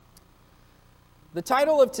The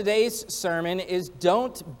title of today's sermon is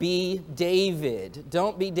Don't Be David.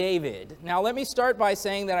 Don't be David. Now, let me start by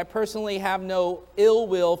saying that I personally have no ill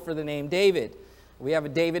will for the name David. We have a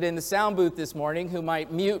David in the sound booth this morning who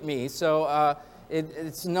might mute me, so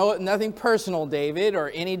it's nothing personal, David,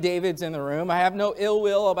 or any Davids in the room. I have no ill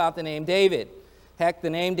will about the name David. Heck, the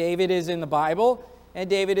name David is in the Bible, and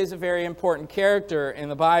David is a very important character in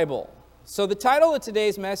the Bible. So the title of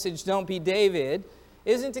today's message, Don't Be David,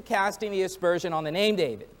 isn't to cast any aspersion on the name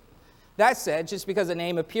David. That said, just because a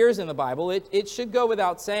name appears in the Bible, it should go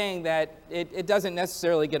without saying that it doesn't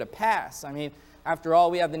necessarily get a pass. I mean, after all,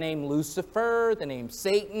 we have the name Lucifer, the name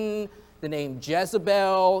Satan, the name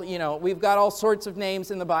Jezebel. You know, we've got all sorts of names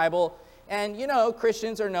in the Bible. And, you know,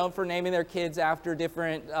 Christians are known for naming their kids after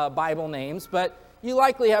different Bible names, but you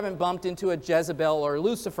likely haven't bumped into a Jezebel or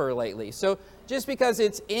Lucifer lately. So just because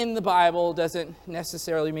it's in the Bible doesn't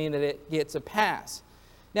necessarily mean that it gets a pass.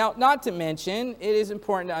 Now, not to mention, it is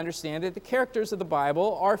important to understand that the characters of the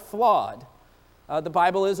Bible are flawed. The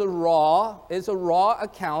Bible is a raw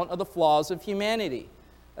account of the flaws of humanity.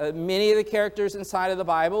 Many of the characters inside of the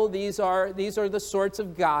Bible, these are the sorts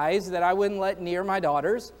of guys that I wouldn't let near my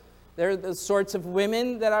daughters. They're the sorts of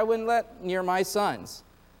women that I wouldn't let near my sons.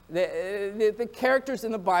 The characters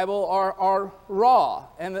in the Bible are raw,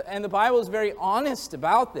 and the Bible is very honest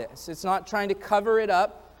about this. It's not trying to cover it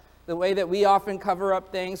up the way that we often cover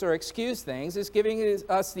up things or excuse things. It's giving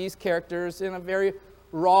us these characters in a very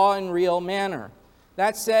raw and real manner.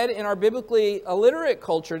 That said, in our biblically illiterate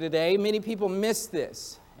culture today, many people miss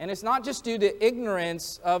this. And it's not just due to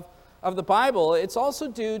ignorance of the Bible, it's also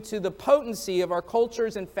due to the potency of our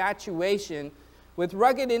culture's infatuation with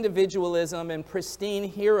rugged individualism and pristine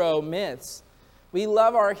hero myths. We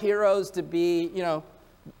love our heroes to be,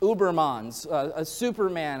 Ubermans, a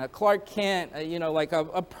Superman, a Clark Kent, like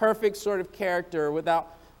a perfect sort of character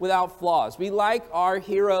without flaws. We like our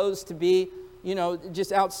heroes to be,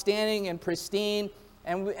 just outstanding and pristine,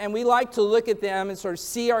 and we like to look at them and sort of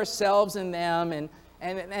see ourselves in them,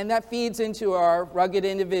 and that feeds into our rugged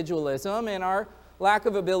individualism and our lack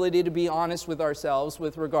of ability to be honest with ourselves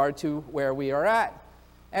with regard to where we are at.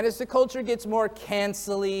 And as the culture gets more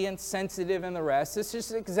cancel-y and sensitive and the rest, this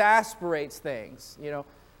just exasperates things.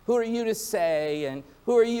 Who are you to say, and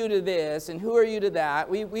who are you to this, and who are you to that?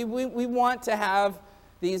 We want to have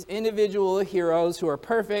these individual heroes who are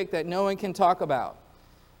perfect that no one can talk about.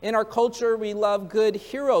 In our culture, we love good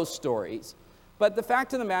hero stories. But the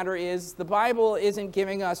fact of the matter is, the Bible isn't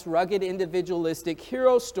giving us rugged individualistic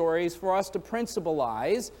hero stories for us to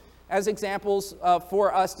principalize as examples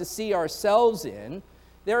for us to see ourselves in.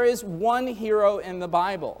 There is one hero in the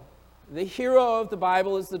Bible. The hero of the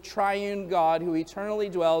Bible is the triune God who eternally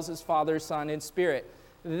dwells as Father, Son, and Spirit.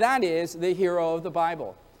 That is the hero of the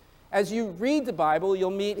Bible. As you read the Bible,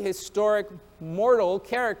 you'll meet historic mortal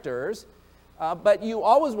characters, but you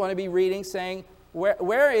always want to be reading saying,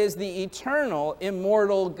 where is the eternal,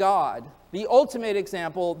 immortal God? The ultimate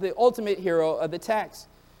example, the ultimate hero of the text.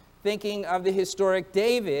 Thinking of the historic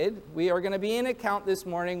David, we are going to be in an account this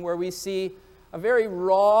morning where we see a very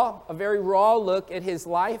raw look at his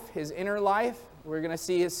life, his inner life. We're going to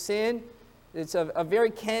see his sin. It's a very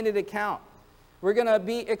candid account. We're going to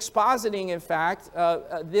be expositing, in fact,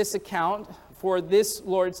 this account for this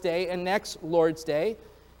Lord's Day and next Lord's Day.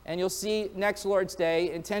 And you'll see next Lord's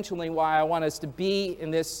Day intentionally why I want us to be in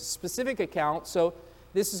this specific account. So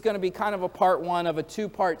this is going to be kind of a part one of a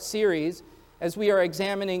two-part series as we are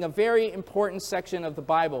examining a very important section of the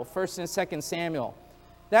Bible, 1st and 2nd Samuel.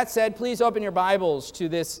 That said, please open your Bibles to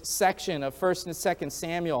this section of 1st and 2nd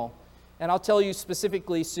Samuel, and I'll tell you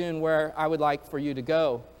specifically soon where I would like for you to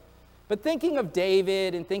go. But thinking of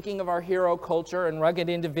David and thinking of our hero culture and rugged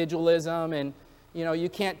individualism and, you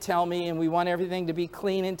can't tell me and we want everything to be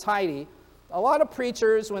clean and tidy, a lot of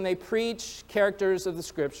preachers, when they preach characters of the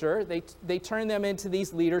Scripture, they turn them into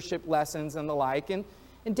these leadership lessons and the like, and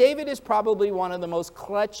David is probably one of the most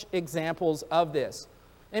clutch examples of this.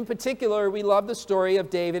 In particular, we love the story of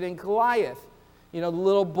David and Goliath. The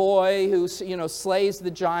little boy who, slays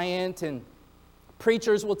the giant, and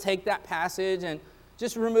preachers will take that passage and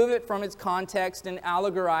just remove it from its context and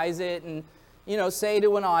allegorize it and, say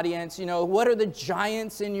to an audience, what are the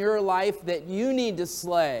giants in your life that you need to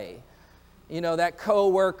slay? That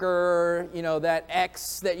coworker, that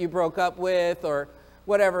ex that you broke up with, or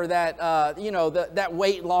whatever, that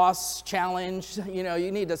weight loss challenge,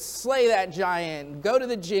 you need to slay that giant, go to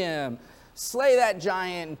the gym, slay that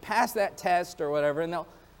giant, and pass that test or whatever, and they'll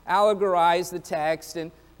allegorize the text and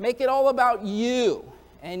make it all about you,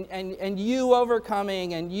 and you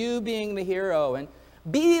overcoming, and you being the hero, and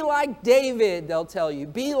be like David, they'll tell you,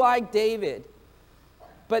 be like David.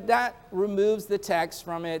 But that removes the text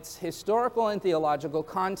from its historical and theological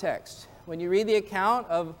context. When you read the account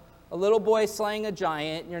of a little boy slaying a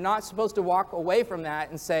giant, you're not supposed to walk away from that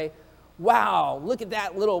and say, wow, look at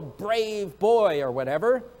that little brave boy or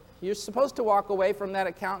whatever. You're supposed to walk away from that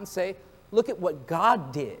account and say, look at what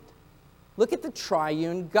God did. Look at the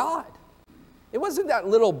triune God. It wasn't that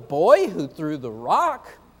little boy who threw the rock.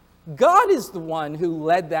 God is the one who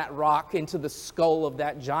led that rock into the skull of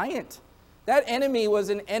that giant. That enemy was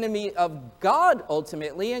an enemy of God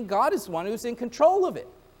ultimately, and God is the one who's in control of it.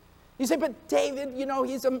 You say, but David,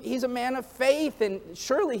 he's a man of faith, and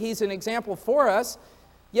surely he's an example for us.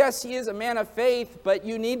 Yes, he is a man of faith, but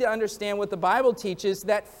you need to understand what the Bible teaches,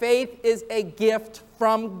 that faith is a gift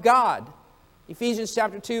from God. Ephesians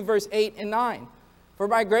chapter 2, verse 8 and 9. For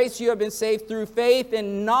by grace you have been saved through faith,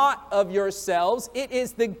 and not of yourselves. It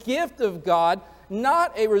is the gift of God,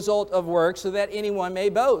 not a result of works, so that anyone may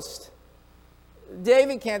boast.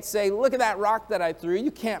 David can't say, look at that rock that I threw.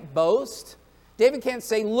 You can't boast. David can't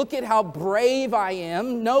say, look at how brave I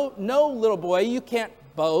am. No, little boy, you can't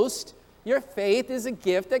boast. Your faith is a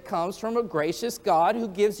gift that comes from a gracious God who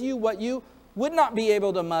gives you what you would not be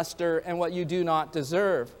able to muster and what you do not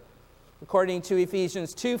deserve. According to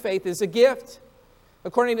Ephesians 2, faith is a gift.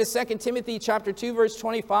 According to 2 Timothy chapter 2, verse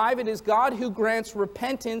 25, it is God who grants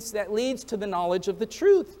repentance that leads to the knowledge of the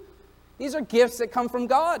truth. These are gifts that come from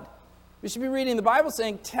God. We should be reading the Bible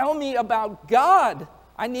saying, tell me about God.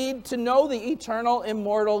 I need to know the eternal,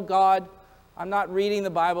 immortal God. I'm not reading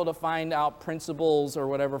the Bible to find out principles or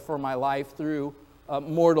whatever for my life through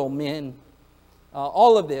mortal men.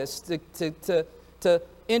 All of this to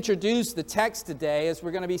introduce the text today, as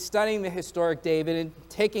we're going to be studying the historic David and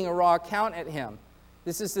taking a raw account at him.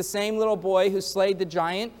 This is the same little boy who slayed the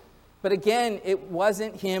giant, but again, it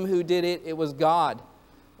wasn't him who did it, it was God.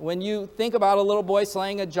 When you think about a little boy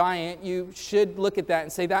slaying a giant, you should look at that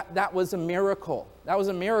and say, that was a miracle. That was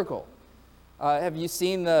a miracle. Have you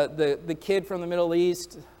seen the kid from the Middle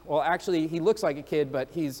East? Well, actually, he looks like a kid, but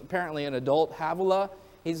he's apparently an adult, Havilah.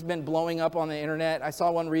 He's been blowing up on the internet. I saw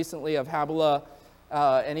one recently of Havilah,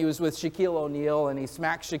 and he was with Shaquille O'Neal, and he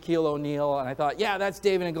smacked Shaquille O'Neal, and I thought, yeah, that's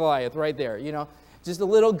David and Goliath right there, Just a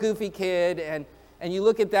little goofy kid, and you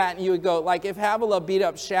look at that and you would go, like, if Havilah beat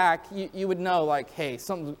up Shaq, you would know, like, hey,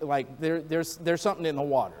 something, like, there's something in the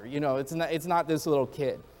water. It's not this little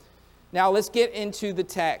kid. Now, let's get into the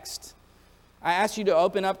text. I asked you to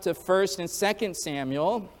open up to 1 and 2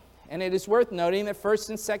 Samuel, and it is worth noting that 1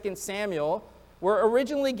 and 2 Samuel were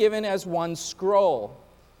originally given as one scroll.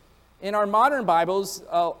 In our modern Bibles,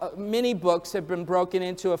 many books have been broken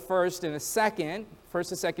into a first and a second. 1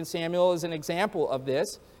 and 2 Samuel is an example of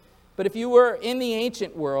this. But if you were in the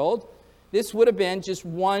ancient world, this would have been just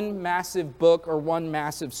one massive book or one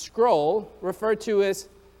massive scroll referred to as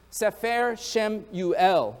Sefer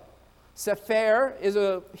Shemuel. Sefer is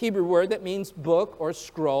a Hebrew word that means book or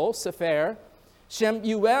scroll, Sefer.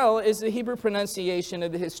 Shemuel is the Hebrew pronunciation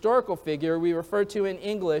of the historical figure we refer to in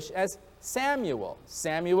English as Samuel.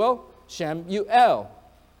 Samuel, Shemuel.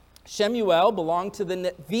 Shemuel belonged to the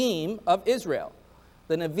Nevi'im of Israel.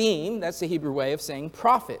 The Nevi'im, that's the Hebrew way of saying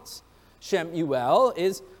prophets. Shemuel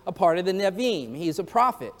is a part of the Nevi'im. He's a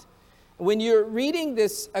prophet. When you're reading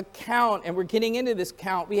this account, and we're getting into this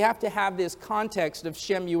account, we have to have this context of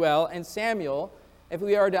Shemuel and Samuel if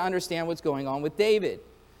we are to understand what's going on with David.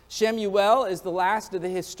 Shemuel is the last of the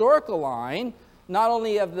historical line, not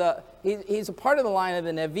only of he's a part of the line of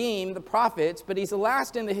the Nevi'im, the prophets, but he's the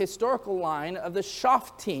last in the historical line of the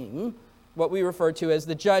Shoftim, what we refer to as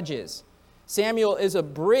the judges. Samuel is a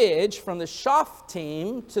bridge from the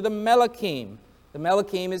Shoftim to the Melachim. The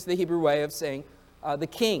Melachim is the Hebrew way of saying the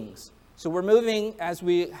kings. So we're moving, as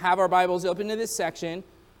we have our Bibles open to this section,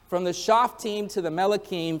 from the Shoftim to the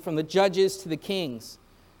Melachim, from the judges to the kings.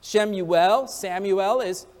 Shemuel, Samuel,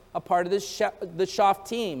 is a part of the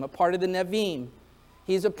Shoftim, a part of the Nevi'im.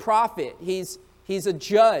 He's a prophet. He's a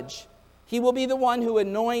judge. He will be the one who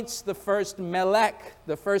anoints the first Melech,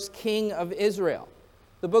 the first king of Israel.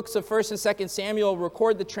 The books of 1 and 2 Samuel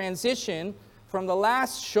record the transition from the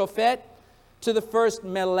last Shofet to the first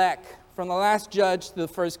Melech, from the last judge to the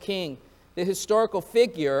first king. The historical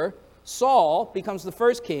figure, Saul, becomes the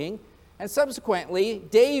first king, and subsequently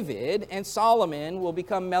David and Solomon will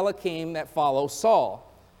become Melachim that follow Saul.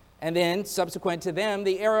 And then, subsequent to them,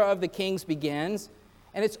 the era of the kings begins,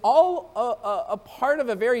 and it's all a part of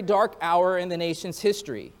a very dark hour in the nation's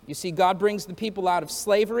history. You see, God brings the people out of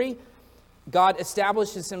slavery. God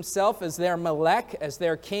establishes himself as their Melech, as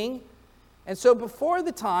their king. And so before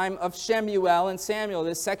the time of Shemuel and Samuel,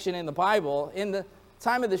 this section in the Bible, in the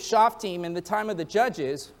time of the Shoftim and the time of the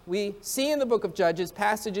judges, we see in the book of Judges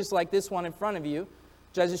passages like this one in front of you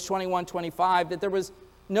Judges 21:25, that there was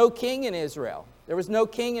no king in Israel. There was no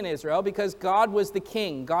king in Israel because God was the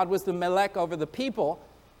king. God was the Melech over the people.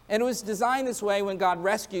 And it was designed this way when God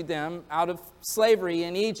rescued them out of slavery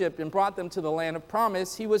in Egypt and brought them to the land of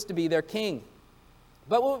promise. He was to be their king.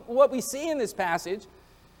 But what we see in this passage,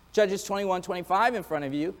 Judges 21:25 in front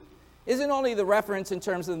of you, isn't only the reference in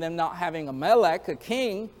terms of them not having a Melech, a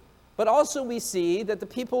king, but also we see that the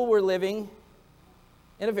people were living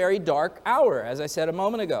in a very dark hour, as I said a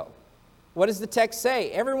moment ago. What does the text say?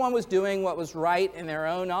 Everyone was doing what was right in their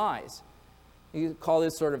own eyes. You call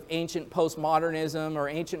this sort of ancient postmodernism or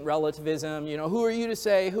ancient relativism. You know, who are you to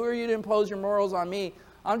say, who are you to impose your morals on me?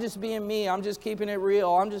 I'm just being me. I'm just keeping it real.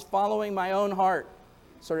 I'm just following my own heart.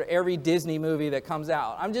 Sort of every Disney movie that comes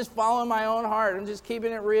out. I'm just following my own heart. I'm just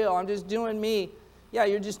keeping it real. I'm just doing me. Yeah,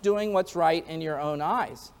 you're just doing what's right in your own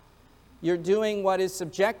eyes. You're doing what is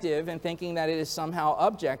subjective and thinking that it is somehow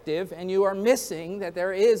objective, and you are missing that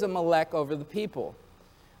there is a Melech over the people.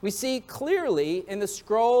 We see clearly in the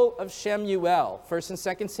scroll of Shemuel, 1 and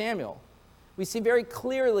 2 Samuel, we see very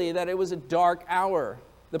clearly that it was a dark hour.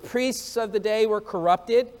 The priests of the day were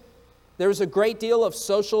corrupted. There was a great deal of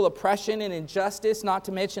social oppression and injustice, not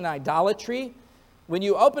to mention idolatry. When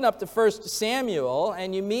you open up to 1 Samuel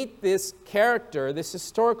and you meet this character, this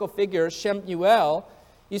historical figure, Shemuel,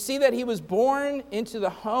 you see that he was born into the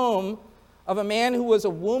home of a man who was a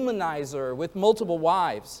womanizer with multiple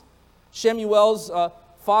wives. Shemuel's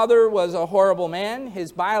father was a horrible man.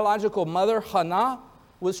 His biological mother, Hannah,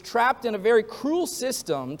 was trapped in a very cruel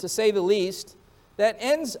system, to say the least, that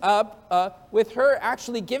ends up with her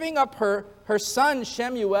actually giving up her son,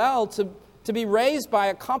 Shemuel, to be raised by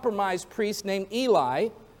a compromised priest named Eli,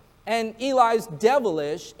 and Eli's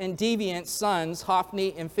devilish and deviant sons,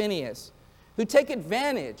 Hophni and Phinehas, who take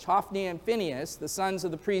advantage, Hophni and Phinehas, the sons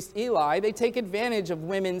of the priest Eli, they take advantage of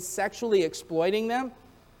women sexually exploiting them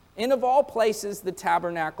in, of all places, the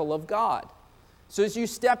tabernacle of God. So as you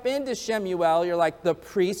step into Shemuel, you're like, the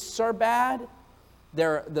priests are bad,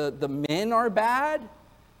 the men are bad,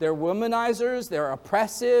 they're womanizers, they're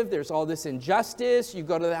oppressive, there's all this injustice. You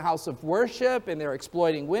go to the house of worship and they're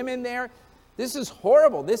exploiting women there. This is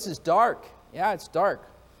horrible. This is dark. Yeah, it's dark.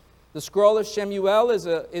 The scroll of Shemuel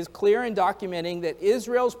is clear in documenting that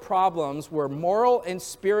Israel's problems were moral and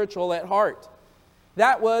spiritual at heart.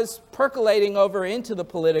 That was percolating over into the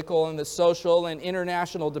political and the social and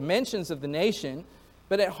international dimensions of the nation,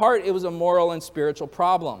 but at heart it was a moral and spiritual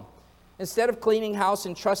problem. Instead of cleaning house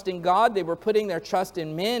and trusting God, they were putting their trust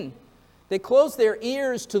in men. They closed their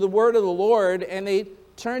ears to the word of the Lord and they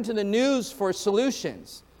turned to the news for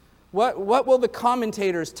solutions. What will the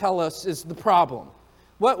commentators tell us is the problem?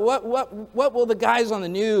 What will the guys on the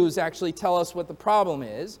news actually tell us what the problem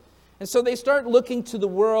is? And so they start looking to the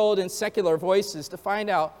world and secular voices to find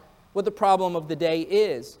out what the problem of the day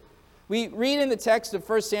is. We read in the text of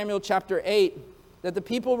 1 Samuel chapter 8 that the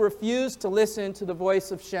people refused to listen to the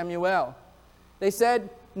voice of Shemuel. They said,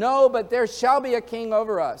 no, but there shall be a king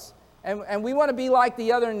over us. And we want to be like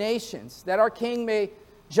the other nations, that our king may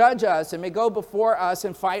judge us and may go before us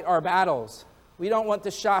and fight our battles. We don't want the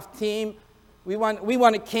Shaftim. We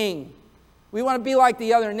want a king. We want to be like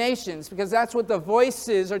the other nations because that's what the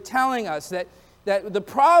voices are telling us, that the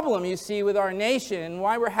problem you see with our nation and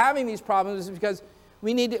why we're having these problems is because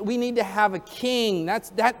we need to have a king.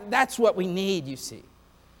 That's what we need, you see.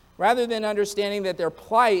 Rather than understanding that their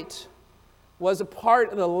plight was a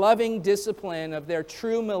part of the loving discipline of their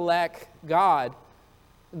true Melech God,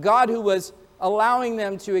 God who was allowing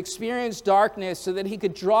them to experience darkness so that he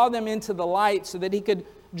could draw them into the light, so that he could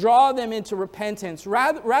draw them into repentance.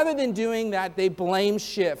 Rather than doing that, they blame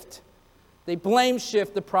shift. They blame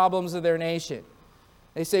shift the problems of their nation.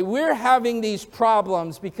 They say, we're having these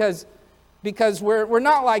problems because we're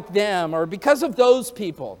not like them, or because of those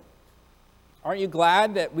people. Aren't you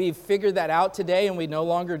glad that we've figured that out today and we no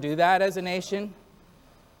longer do that as a nation?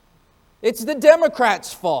 It's the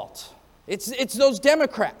Democrats' fault. It's those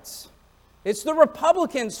Democrats. It's the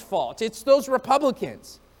Republicans' fault. It's those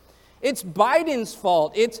Republicans. It's Biden's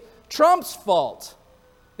fault. It's Trump's fault.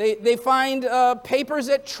 They find papers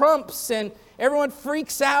at Trump's and everyone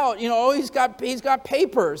freaks out. You know, oh, he's got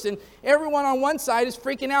papers, and everyone on one side is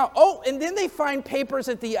freaking out. Oh, and then they find papers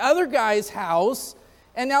at the other guy's house,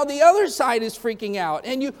 and now the other side is freaking out.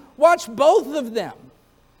 And you watch both of them.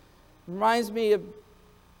 Reminds me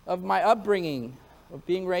of my upbringing, of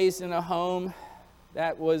being raised in a home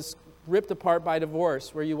that was ripped apart by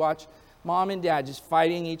divorce, where you watch mom and dad just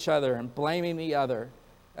fighting each other and blaming the other.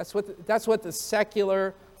 That's what the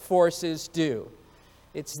secular forces do.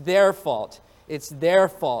 It's their fault. It's their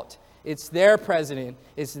fault. It's their president.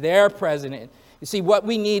 It's their president. You see, what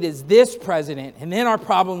we need is this president, and then our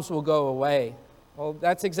problems will go away. Well,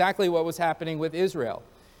 that's exactly what was happening with Israel.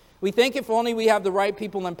 We think if only we have the right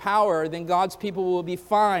people in power, then God's people will be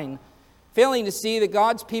fine. Failing to see that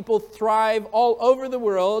God's people thrive all over the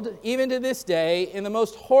world, even to this day, in the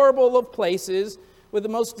most horrible of places, with the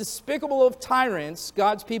most despicable of tyrants,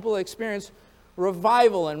 God's people experience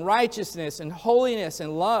revival and righteousness and holiness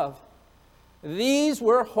and love. These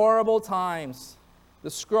were horrible times. The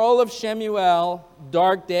scroll of Shemuel,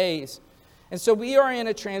 dark days. And so we are in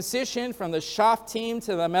a transition from the Shoftim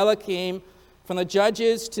to the Melachim, from the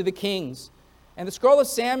judges to the kings. And the scroll of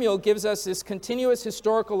Samuel gives us this continuous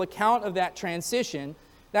historical account of that transition.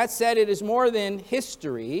 That said, it is more than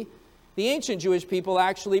history. The ancient Jewish people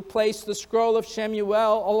actually placed the scroll of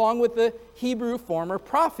Shemuel along with the Hebrew former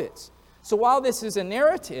prophets. So while this is a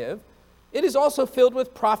narrative, it is also filled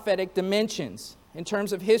with prophetic dimensions. In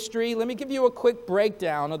terms of history, let me give you a quick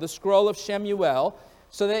breakdown of the scroll of Shemuel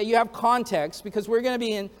so that you have context, because we're going to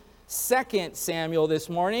be in 2 Samuel this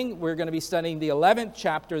morning. We're going to be studying the 11th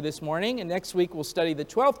chapter this morning, and next week we'll study the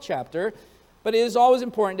 12th chapter. But it is always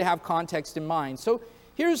important to have context in mind. So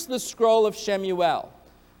here's the scroll of Shemuel.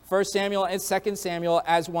 1 Samuel and 2 Samuel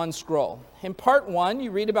as one scroll. In part 1,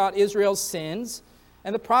 you read about Israel's sins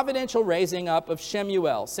and the providential raising up of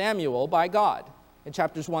Samuel, by God, in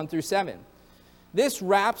chapters 1 through 7. This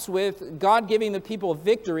wraps with God giving the people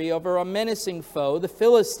victory over a menacing foe, the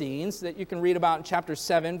Philistines, that you can read about in chapter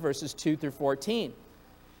 7, verses 2 through 14.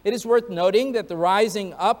 It is worth noting that the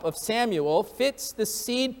rising up of Samuel fits the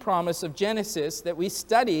seed promise of Genesis that we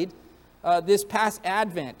studied this past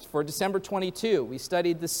Advent for December 22. We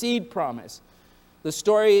studied the seed promise, the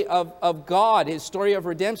story of God, his story of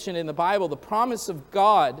redemption in the Bible, the promise of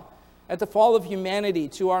God at the fall of humanity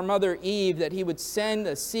to our mother Eve, that he would send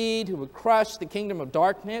a seed who would crush the kingdom of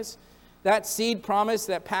darkness. That seed promise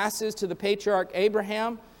that passes to the patriarch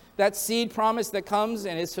Abraham, that seed promise that comes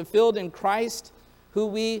and is fulfilled in Christ, who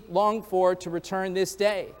we long for to return this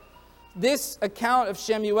day. This account of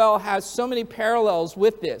Shemuel has so many parallels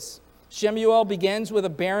with this. Shemuel begins with a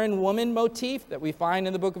barren woman motif that we find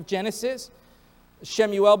in the book of Genesis.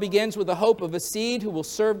 Shemuel begins with the hope of a seed who will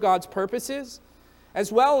serve God's purposes. As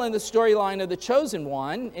well, in the storyline of the chosen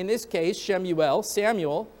one, in this case,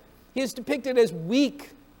 Samuel, he is depicted as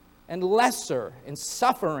weak and lesser and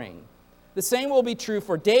suffering. The same will be true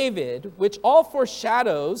for David, which all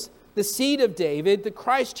foreshadows the seed of David, the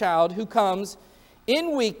Christ child who comes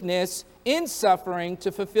in weakness, in suffering,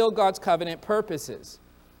 to fulfill God's covenant purposes.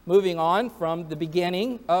 Moving on from the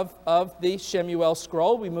beginning of the Shemuel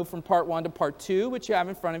scroll, we move from part 1 to part 2, which you have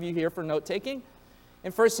in front of you here for note-taking.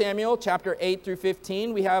 In 1 Samuel chapter 8 through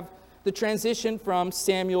 15, we have the transition from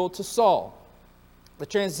Samuel to Saul, the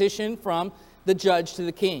transition from the judge to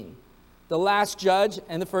the king, the last judge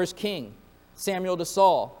and the first king, Samuel to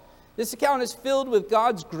Saul. This account is filled with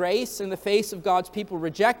God's grace in the face of God's people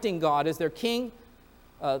rejecting God as their king,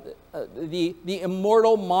 the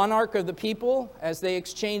immortal monarch of the people, as they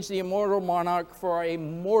exchange the immortal monarch for a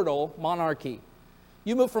mortal monarchy.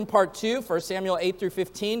 You move from part 2, 1 Samuel 8 through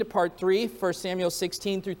 15, to part 3, 1 Samuel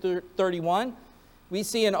 16 through 31. We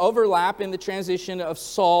see an overlap in the transition of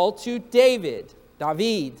Saul to David.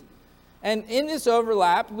 And in this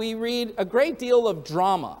overlap, we read a great deal of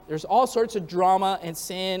drama. There's all sorts of drama and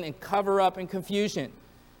sin and cover-up and confusion.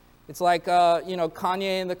 It's like,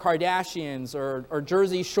 Kanye and the Kardashians or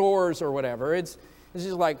Jersey Shores or whatever. It's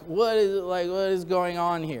just like, what is going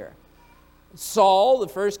on here? Saul, the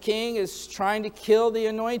first king, is trying to kill the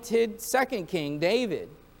anointed second king, David.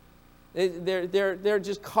 They're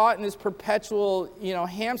just caught in this perpetual,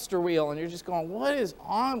 hamster wheel, and you're just going,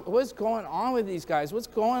 what's going on with these guys? What's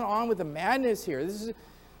going on with the madness here? This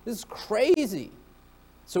is crazy.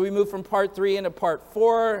 So we move from part 3 into part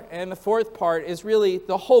 4, and the fourth part is really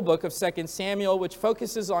the whole book of 2 Samuel, which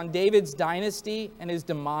focuses on David's dynasty and his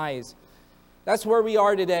demise. That's where we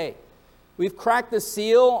are today. We've cracked the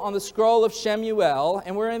seal on the scroll of Shemuel,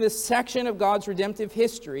 and we're in this section of God's redemptive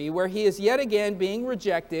history where he is yet again being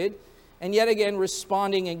rejected and yet again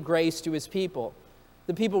responding in grace to his people.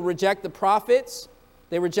 The people reject the prophets.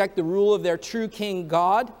 They reject the rule of their true king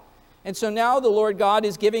God. And so now the Lord God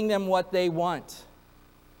is giving them what they want.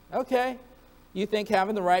 Okay, you think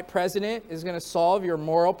having the right president is going to solve your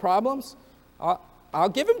moral problems? I'll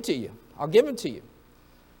give him to you. I'll give him to you.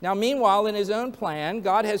 Now, meanwhile, in his own plan,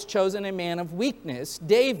 God has chosen a man of weakness,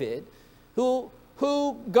 David, who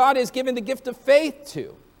God has given the gift of faith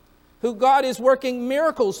to, who God is working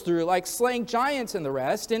miracles through, like slaying giants and the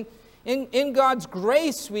rest. And in God's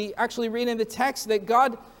grace, we actually read in the text that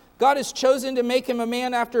God has chosen to make him a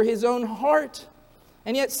man after his own heart,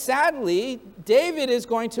 And yet, sadly, David is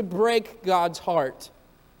going to break God's heart.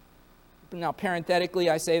 Now, parenthetically,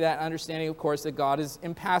 I say that understanding, of course, that God is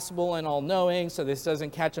impassible and all-knowing, so this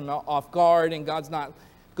doesn't catch him off guard, and God's not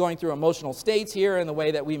going through emotional states here in the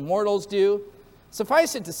way that we mortals do.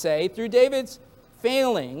 Suffice it to say, through David's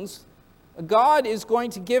failings, God is going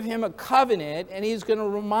to give him a covenant, and he's going to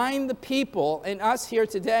remind the people and us here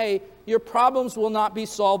today, your problems will not be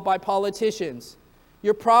solved by politicians.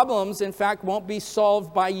 Your problems, in fact, won't be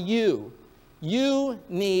solved by you. You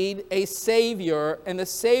need a Savior, and the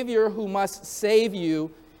Savior who must save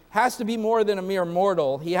you has to be more than a mere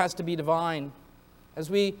mortal. He has to be divine. As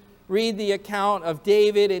we read the account of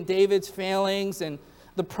David and David's failings and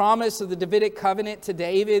the promise of the Davidic covenant to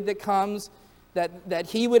David that comes, that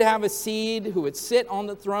he would have a seed who would sit on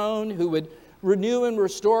the throne, who would renew and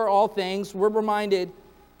restore all things, we're reminded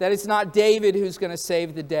that it's not David who's going to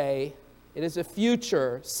save the day. It is a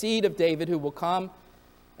future seed of David who will come.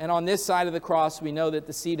 And on this side of the cross, we know that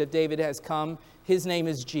the seed of David has come. His name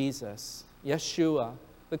is Jesus, Yeshua,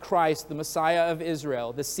 the Christ, the Messiah of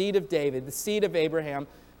Israel, the seed of David, the seed of Abraham,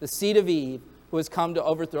 the seed of Eve, who has come to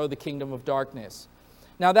overthrow the kingdom of darkness.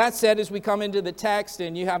 Now, that said, as we come into the text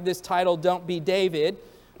and you have this title, Don't Be David,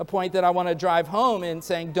 a point that I want to drive home in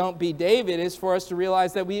saying don't be David is for us to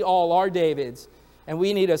realize that we all are Davids and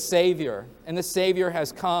we need a Savior. And the Savior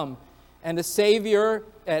has come. And the Savior,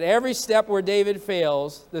 at every step where David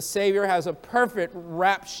fails, the Savior has a perfect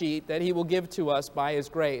rap sheet that he will give to us by his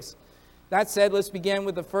grace. That said, let's begin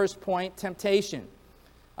with the first point, temptation.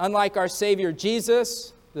 Unlike our Savior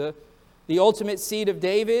Jesus, the ultimate seed of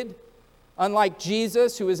David, unlike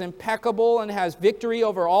Jesus, who is impeccable and has victory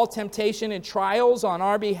over all temptation and trials on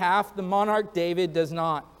our behalf, the monarch David does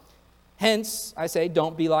not. Hence, I say,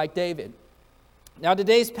 don't be like David. Now,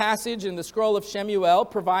 today's passage in the scroll of Shemuel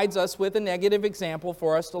provides us with a negative example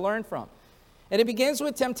for us to learn from. And it begins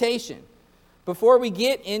with temptation. Before we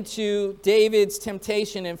get into David's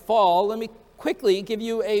temptation and fall, let me quickly give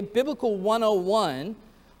you a biblical 101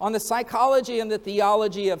 on the psychology and the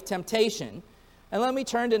theology of temptation. And let me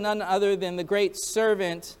turn to none other than the great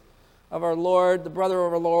servant of our Lord, the brother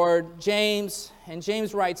of our Lord, James. And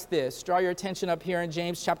James writes this. Draw your attention up here in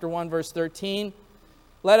James chapter 1, verse 13.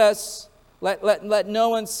 Let no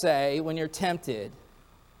one say when you're tempted,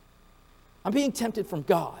 I'm being tempted from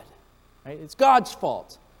God. Right? It's God's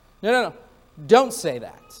fault. No. Don't say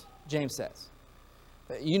that, James says.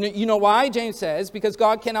 You know why? James says, because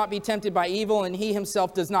God cannot be tempted by evil and he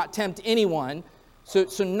himself does not tempt anyone. So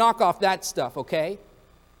knock off that stuff, okay?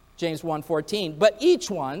 James 1:14. But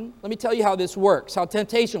each one, let me tell you how this works, how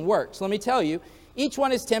temptation works. Let me tell you, each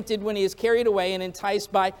one is tempted when he is carried away and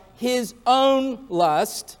enticed by his own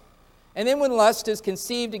lust. And then when lust is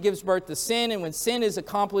conceived, it gives birth to sin. And when sin is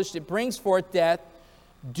accomplished, it brings forth death.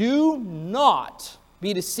 Do not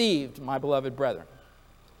be deceived, my beloved brethren.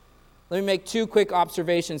 Let me make two quick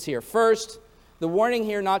observations here. First, the warning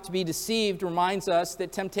here not to be deceived reminds us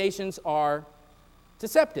that temptations are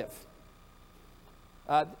deceptive.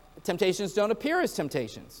 Temptations don't appear as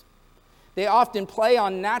temptations. They often play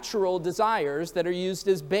on natural desires that are used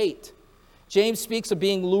as bait. James speaks of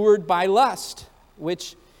being lured by lust,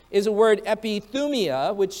 which is a word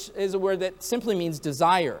epithumia, which is a word that simply means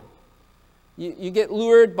desire. You get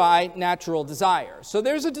lured by natural desire. So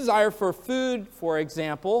there's a desire for food, for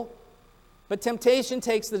example, but temptation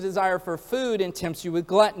takes the desire for food and tempts you with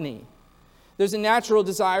gluttony. There's a natural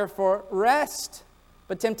desire for rest,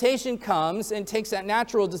 but temptation comes and takes that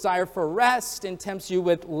natural desire for rest and tempts you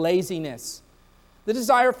with laziness. The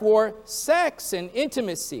desire for sex and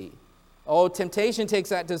intimacy. Oh, temptation takes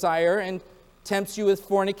that desire and tempts you with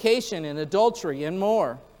fornication and adultery and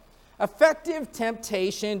more. Effective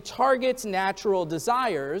temptation targets natural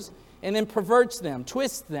desires and then perverts them,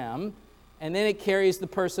 twists them, and then it carries the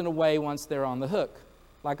person away once they're on the hook,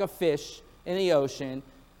 like a fish in the ocean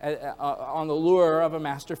on the lure of a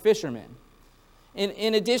master fisherman.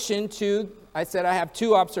 In addition to, I said I have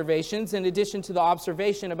two observations, in addition to the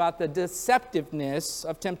observation about the deceptiveness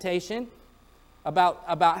of temptation,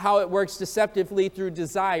 about how it works deceptively through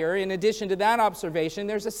desire. In addition to that observation,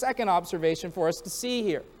 there's a second observation for us to see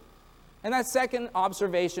here. And that second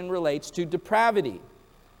observation relates to depravity.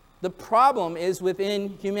 The problem is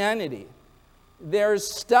within humanity.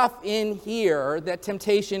 There's stuff in here that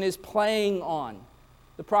temptation is playing on.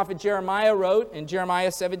 The prophet Jeremiah wrote in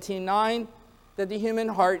Jeremiah 17:9 that the human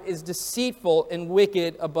heart is deceitful and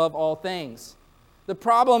wicked above all things. The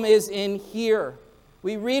problem is in here.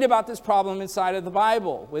 We read about this problem inside of the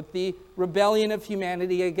Bible with the rebellion of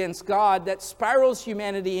humanity against God that spirals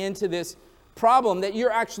humanity into this problem that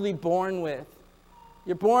you're actually born with.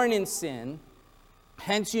 You're born in sin,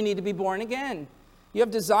 hence you need to be born again. You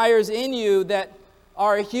have desires in you that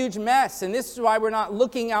are a huge mess, and this is why we're not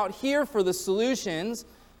looking out here for the solutions.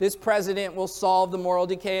 This president will solve the moral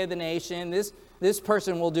decay of the nation. This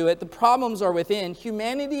person will do it. The problems are within.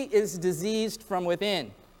 Humanity is diseased from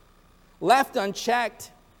within. Left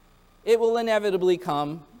unchecked, it will inevitably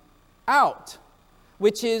come out,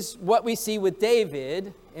 which is what we see with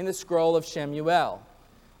David in the scroll of Shemuel.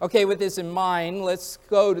 Okay, with this in mind, let's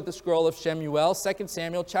go to the scroll of Shemuel, 2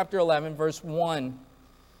 Samuel chapter 11, verse 1.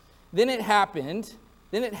 Then it happened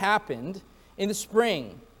in the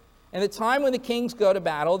spring, and the time when the kings go to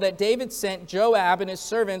battle, that David sent Joab and his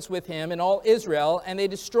servants with him and all Israel, and they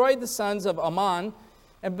destroyed the sons of Ammon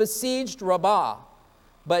and besieged Rabbah.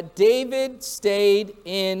 But David stayed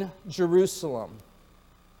in Jerusalem.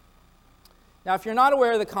 Now, if you're not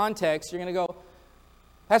aware of the context, you're going to go,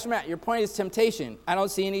 Pastor Matt, your point is temptation. I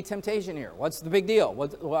don't see any temptation here. What's the big deal?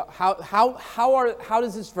 How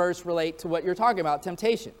does this verse relate to what you're talking about,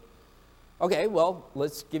 temptation? Okay, well,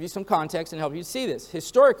 let's give you some context and help you see this.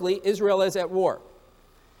 Historically, Israel is at war.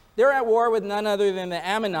 They're at war with none other than the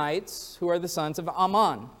Ammonites, who are the sons of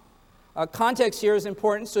Ammon. Context here is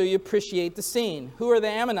important so you appreciate the scene. Who are the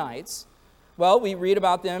Ammonites? Well, we read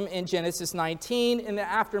about them in Genesis 19 in the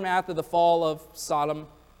aftermath of the fall of Sodom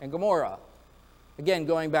and Gomorrah. Again,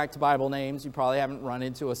 going back to Bible names, you probably haven't run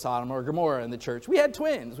into a Sodom or Gomorrah in the church. We had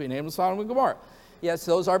twins. We named them Sodom and Gomorrah. Yes,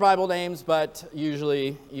 those are Bible names, but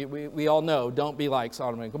usually we all know, don't be like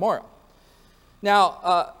Sodom and Gomorrah.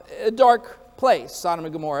 Now, a dark place, Sodom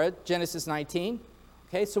and Gomorrah, Genesis 19.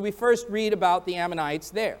 Okay, so we first read about the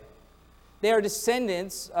Ammonites there. They are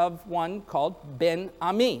descendants of one called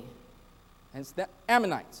Ben-Ami, hence the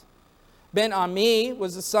Ammonites. Ben-Ami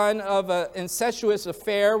was the son of an incestuous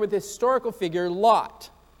affair with the historical figure Lot,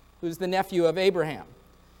 who's the nephew of Abraham.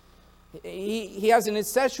 He has an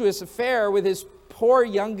incestuous affair with his poor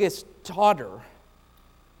youngest daughter.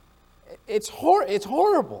 It's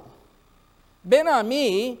horrible.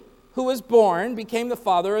 Ben-Ami, who was born, became the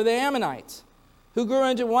father of the Ammonites, who grew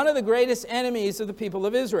into one of the greatest enemies of the people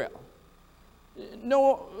of Israel.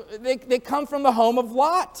 No, they come from the home of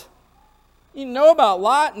Lot. You know about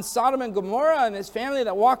Lot and Sodom and Gomorrah and his family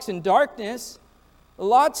that walks in darkness.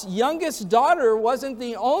 Lot's youngest daughter wasn't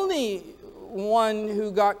the only one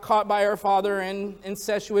who got caught by her father in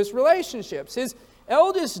incestuous relationships. His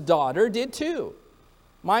eldest daughter did too.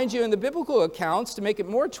 Mind you, in the biblical accounts, to make it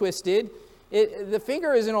more twisted, the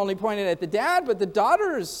finger isn't only pointed at the dad, but the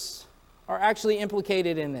daughters are actually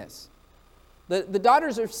implicated in this. The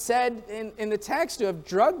daughters are said in the text to have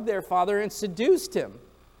drugged their father and seduced him.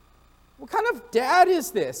 What kind of dad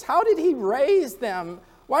is this? How did he raise them?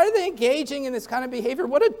 Why are they engaging in this kind of behavior?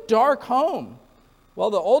 What a dark home.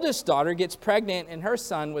 Well, the oldest daughter gets pregnant, and her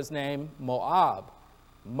son was named Moab.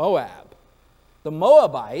 The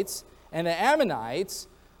Moabites and the Ammonites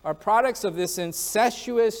are products of this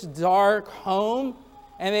incestuous, dark home,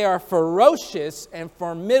 and they are ferocious and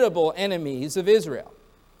formidable enemies of Israel.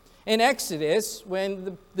 In Exodus,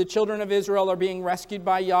 when the children of Israel are being rescued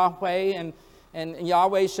by Yahweh, and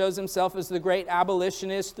Yahweh shows himself as the great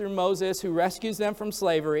abolitionist through Moses who rescues them from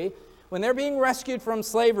slavery. When they're being rescued from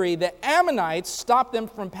slavery, the Ammonites stopped them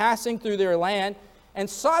from passing through their land and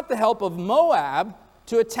sought the help of Moab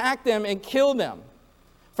to attack them and kill them.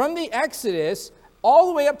 From the Exodus all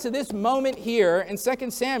the way up to this moment here in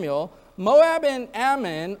 2 Samuel, Moab and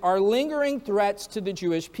Ammon are lingering threats to the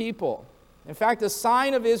Jewish people. In fact, a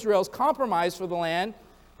sign of Israel's compromise for the land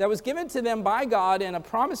that was given to them by God in a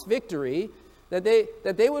promised victory, that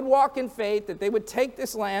they would walk in faith, that they would take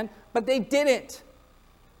this land, but they didn't.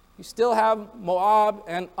 You still have Moab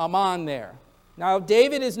and Ammon there. Now,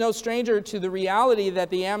 David is no stranger to the reality that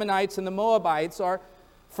the Ammonites and the Moabites are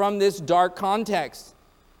from this dark context.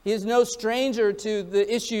 He is no stranger to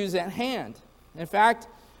the issues at hand. In fact,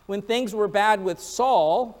 when things were bad with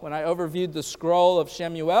Saul, when I overviewed the scroll of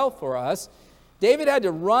Shemuel for us, David had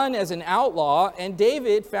to run as an outlaw, and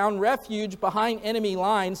David found refuge behind enemy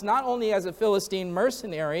lines, not only as a Philistine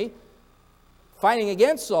mercenary fighting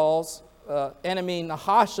against Saul's enemy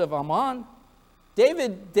Nahash of Ammon.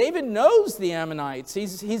 David knows the Ammonites.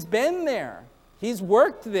 He's been there. He's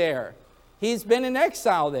worked there. He's been in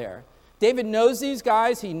exile there. David knows these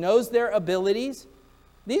guys. He knows their abilities.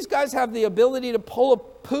 These guys have the ability to pull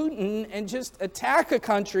a Putin and just attack a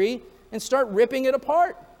country and start ripping it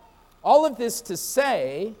apart. All of this to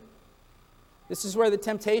say, this is where the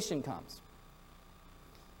temptation comes.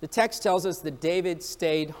 The text tells us that David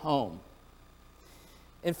stayed home.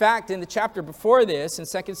 In fact, in the chapter before this, in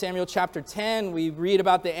 2 Samuel chapter 10, we read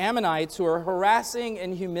about the Ammonites who are harassing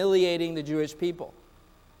and humiliating the Jewish people.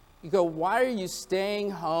 You go, why are you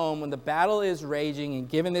staying home when the battle is raging and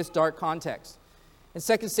given this dark context? In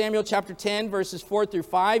 2 Samuel chapter 10, verses 4 through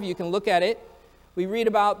 5, you can look at it. We read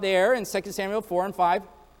about there in 2 Samuel 4 and 5.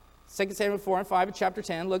 2 Samuel 4 and 5 in chapter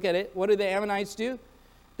 10, look at it. What do the Ammonites do?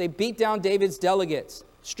 They beat down David's delegates,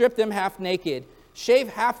 strip them half naked, shave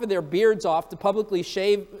half of their beards off to publicly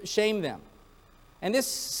shame them. And this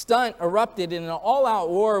stunt erupted in an all-out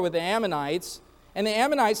war with the Ammonites, and the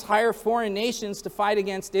Ammonites hire foreign nations to fight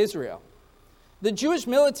against Israel. The Jewish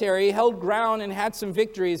military held ground and had some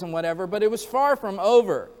victories and whatever, but it was far from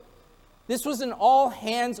over. This was an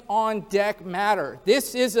all-hands-on-deck matter.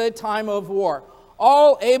 This is a time of war.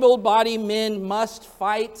 All able-bodied men must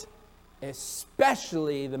fight,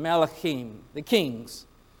 especially the Melachim, the kings.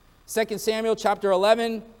 2 Samuel chapter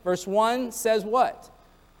 11, verse 1 says what?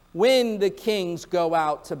 When the kings go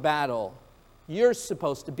out to battle, you're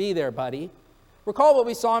supposed to be there, buddy. Recall what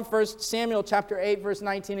we saw in 1 Samuel chapter 8, verse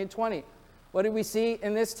 19 and 20. What did we see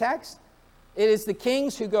in this text? It is the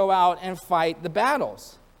kings who go out and fight the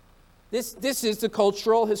battles. This is the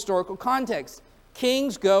cultural, historical context.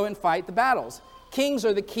 Kings go and fight the battles. Kings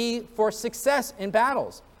are the key for success in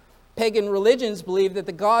battles. Pagan religions believe that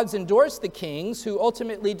the gods endorse the kings who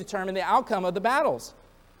ultimately determine the outcome of the battles.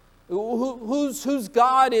 Whose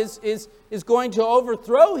God is going to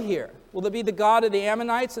overthrow here? Will it be the God of the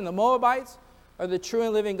Ammonites and the Moabites, or the true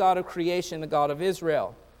and living God of creation, the God of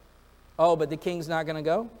Israel? Oh, but the king's not going to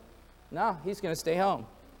go? No, he's going to stay home.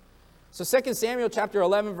 So 2 Samuel chapter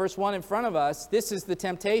 11, verse 1 in front of us, this is the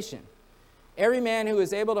temptation. Every man who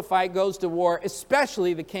is able to fight goes to war,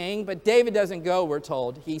 especially the king, but David doesn't go, we're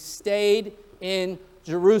told. He stayed in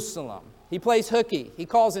Jerusalem. He plays hooky. He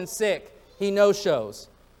calls in sick. He no-shows.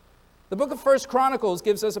 The book of 1 Chronicles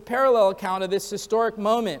gives us a parallel account of this historic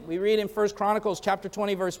moment. We read in 1 Chronicles chapter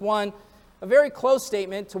 20, verse 1, a very close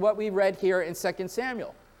statement to what we read here in 2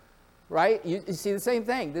 Samuel. Right? You see the same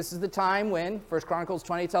thing. This is the time when 1 Chronicles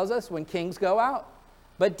 20 tells us when kings go out.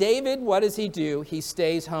 But David, what does he do? He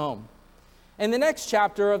stays home. In the next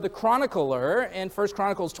chapter of the chronicler, in 1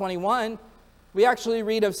 Chronicles 21, we actually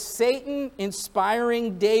read of Satan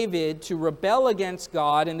inspiring David to rebel against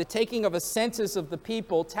God and the taking of a census of the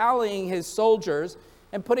people, tallying his soldiers,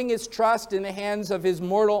 and putting his trust in the hands of his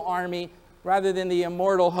mortal army rather than the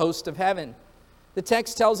immortal host of heaven. The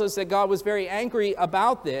text tells us that God was very angry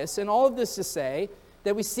about this, and all of this to say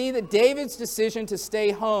that we see that David's decision to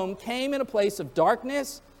stay home came in a place of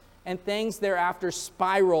darkness, and things thereafter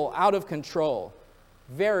spiral out of control.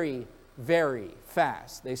 Very, very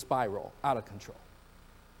fast, they spiral out of control.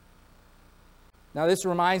 Now, this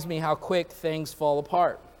reminds me how quick things fall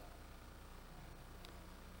apart.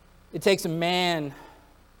 It takes a man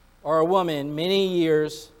or a woman many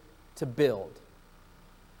years to build.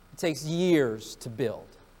 It takes years to build.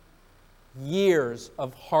 Years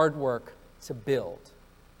of hard work to build.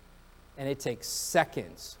 And it takes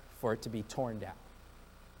seconds for it to be torn down.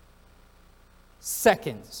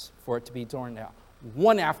 Seconds for it to be torn down.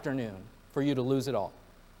 One afternoon for you to lose it all.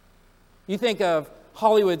 You think of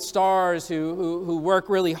Hollywood stars who work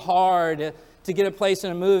really hard to get a place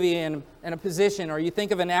in a movie and a position, or you think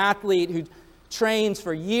of an athlete who trains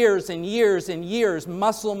for years and years and years,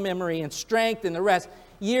 muscle memory and strength and the rest,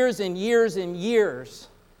 years and years and years,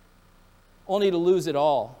 only to lose it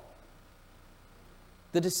all.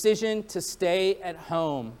 The decision to stay at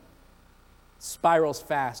home spirals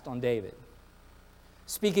fast on David.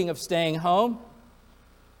 Speaking of staying home,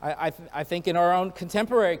 I think in our own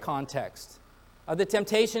contemporary context, of the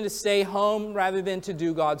temptation to stay home rather than to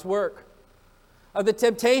do God's work, of the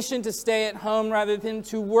temptation to stay at home rather than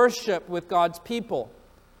to worship with God's people.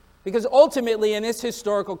 Because ultimately, in this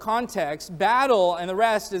historical context, battle and the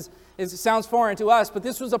rest sounds foreign to us, but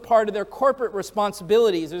this was a part of their corporate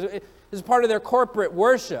responsibilities. It was part of their corporate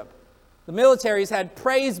worship. The militaries had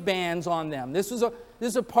praise bands on them. This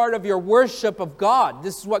is a part of your worship of God.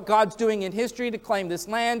 This is what God's doing in history to claim this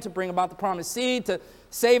land, to bring about the promised seed, to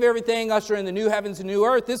save everything, usher in the new heavens and new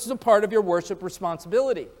earth. This is a part of your worship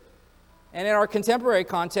responsibility. And in our contemporary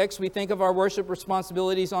context, we think of our worship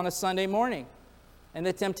responsibilities on a Sunday morning. And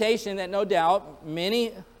the temptation that no doubt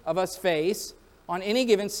many of us face on any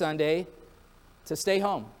given Sunday to stay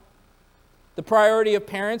home. The priority of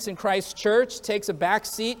parents in Christ's church takes a back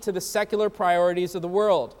seat to the secular priorities of the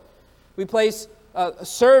world. We place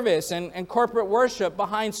service and corporate worship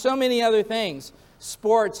behind so many other things: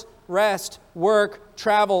 sports, rest, work,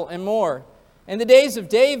 travel, and more. In the days of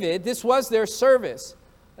David, this was their service.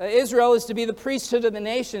 Israel is to be the priesthood of the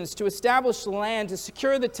nations, to establish the land, to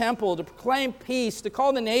secure the temple, to proclaim peace, to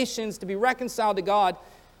call the nations to be reconciled to God.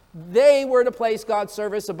 They were to place God's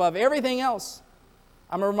service above everything else.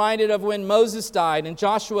 I'm reminded of when Moses died and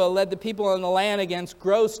Joshua led the people in the land against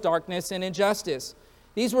gross darkness and injustice.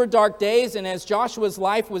 These were dark days, and as Joshua's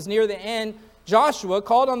life was near the end, Joshua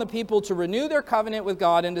called on the people to renew their covenant with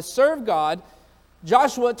God and to serve God.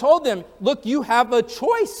 Joshua told them, look, you have a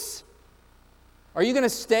choice. Are you going to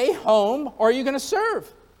stay home or are you going to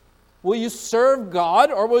serve? Will you serve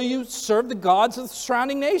God or will you serve the gods of the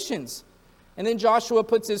surrounding nations? And then Joshua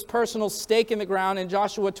puts his personal stake in the ground in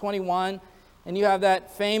Joshua 21. And you have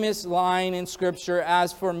that famous line in Scripture,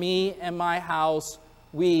 as for me and my house,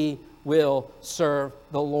 we will serve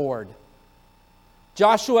the Lord.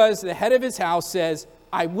 Joshua, as the head of his house, says,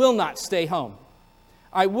 I will not stay home.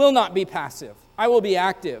 I will not be passive. I will be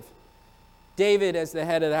active. David, as the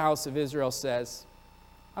head of the house of Israel, says,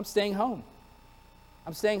 I'm staying home.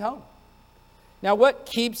 I'm staying home. Now, what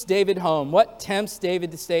keeps David home? What tempts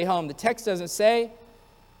David to stay home? The text doesn't say.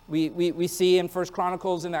 We see in 1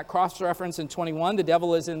 Chronicles in that cross-reference in 21, the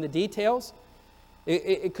devil is in the details.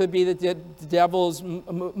 It could be that the devil is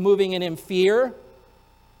moving in fear.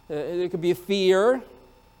 It could be fear.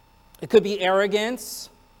 It could be arrogance.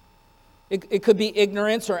 It could be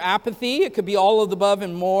ignorance or apathy. It could be all of the above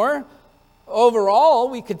and more. Overall,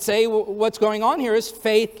 we could say what's going on here is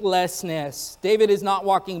faithlessness. David is not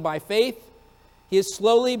walking by faith. He is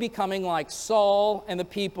slowly becoming like Saul and the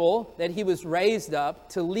people that he was raised up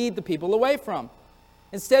to lead the people away from.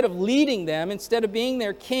 Instead of leading them, instead of being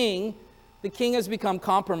their king, the king has become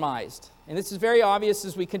compromised. And this is very obvious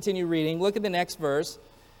as we continue reading. Look at the next verse.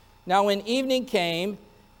 Now when evening came,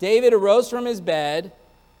 David arose from his bed,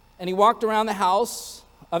 and he walked around the house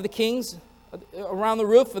of the king's, around the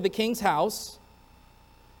roof of the king's house.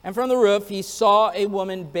 And from the roof he saw a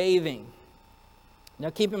woman bathing. Now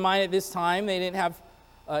keep in mind at this time they didn't have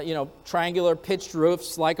triangular pitched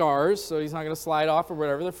roofs like ours, so he's not going to slide off or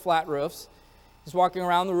whatever. They're flat roofs. He's walking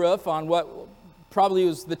around the roof on what probably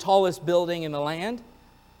was the tallest building in the land.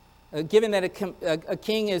 Given that a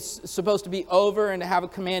king is supposed to be over and to have a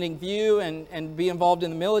commanding view and be involved in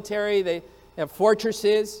the military, they have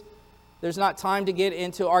fortresses. There's not time to get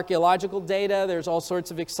into archaeological data. There's all sorts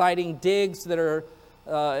of exciting digs that are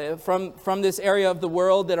from this area of the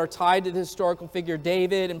world that are tied to the historical figure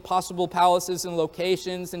David, and possible palaces and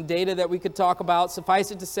locations and data that we could talk about.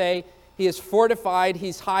 Suffice it to say, he is fortified,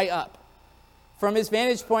 he's high up. From his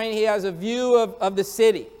vantage point, he has a view of the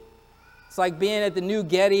city. It's like being at the New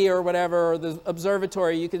Getty or whatever, or the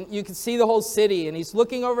observatory. You can see the whole city, and he's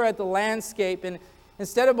looking over at the landscape, and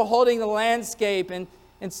instead of beholding the landscape, and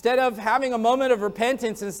instead of having a moment of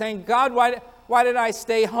repentance and saying, God, why did I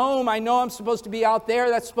stay home? I know I'm supposed to be out there.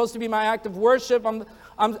 That's supposed to be my act of worship.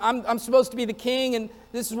 I'm supposed to be the king, and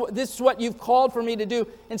this is what you've called for me to do.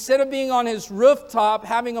 Instead of being on his rooftop,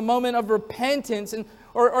 having a moment of repentance,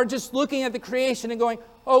 or just looking at the creation and going,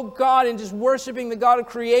 oh God, and just worshiping the God of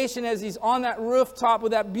creation as he's on that rooftop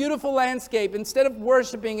with that beautiful landscape. Instead of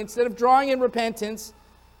worshiping, instead of drawing in repentance,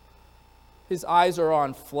 his eyes are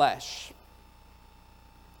on flesh.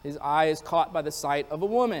 His eye is caught by the sight of a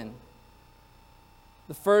woman.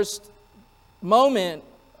 The first moment,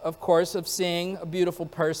 of course, of seeing a beautiful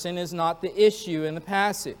person is not the issue in the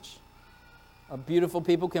passage. Beautiful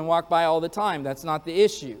people can walk by all the time. That's not the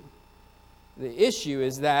issue. The issue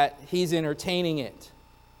is that he's entertaining it.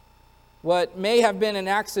 What may have been an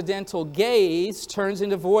accidental gaze turns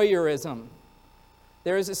into voyeurism.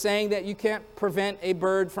 There is a saying that you can't prevent a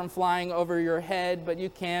bird from flying over your head, but you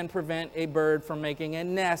can prevent a bird from making a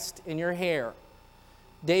nest in your hair.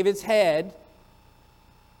 David's head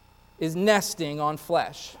is nesting on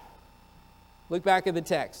flesh. Look back at the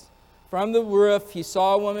text. From the roof he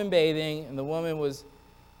saw a woman bathing, and the woman was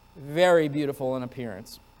very beautiful in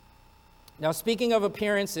appearance. Now, speaking of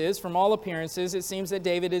appearances, from all appearances, it seems that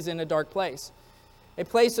David is in a dark place, a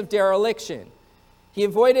place of dereliction. He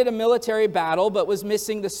avoided a military battle, but was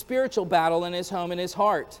missing the spiritual battle in his home and his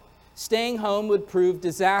heart. Staying home would prove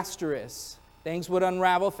disastrous. Things would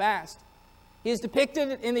unravel fast. He is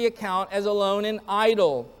depicted in the account as alone and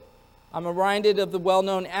idle. I'm reminded of the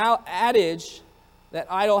well-known adage that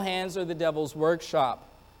idle hands are the devil's workshop.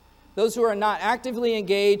 Those who are not actively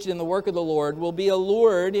engaged in the work of the Lord will be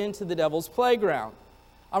allured into the devil's playground.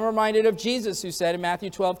 I'm reminded of Jesus, who said in Matthew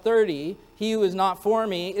 12:30, "He who is not for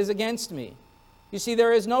me is against me." You see,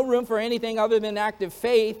 there is no room for anything other than active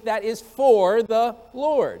faith that is for the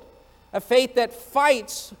Lord. A faith that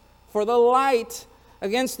fights for the light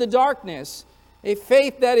against the darkness. A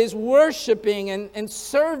faith that is worshiping and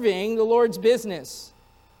serving the Lord's business.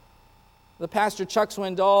 The pastor Chuck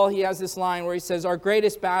Swindoll, he has this line where he says, our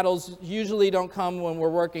greatest battles usually don't come when we're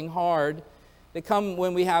working hard. They come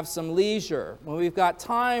when we have some leisure, when we've got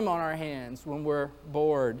time on our hands, when we're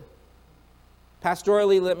bored.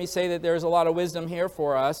 Pastorally, let me say that there's a lot of wisdom here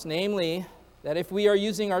for us. Namely, that if we are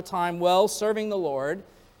using our time well serving the Lord,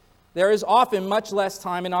 there is often much less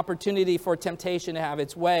time and opportunity for temptation to have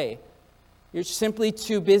its way. You're simply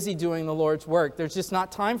too busy doing the Lord's work. There's just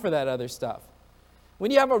not time for that other stuff.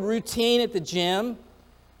 When you have a routine at the gym,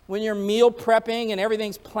 when you're meal prepping and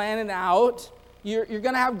everything's planned out, you're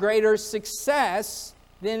going to have greater success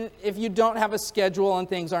than if you don't have a schedule and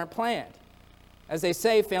things aren't planned. As they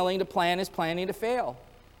say, failing to plan is planning to fail.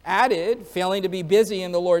 Added, failing to be busy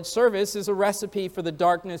in the Lord's service is a recipe for the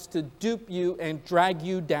darkness to dupe you and drag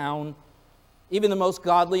you down. Even the most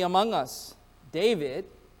godly among us, David,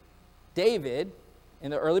 in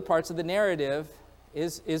the early parts of the narrative,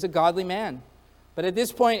 is a godly man. But at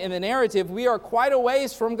this point in the narrative, we are quite a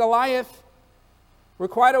ways from Goliath. We're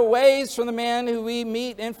quite a ways from the man who we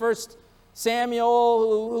meet in 1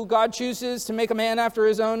 Samuel, who God chooses to make a man after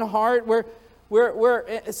his own heart.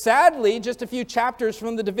 We're sadly just a few chapters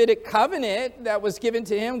from the Davidic covenant that was given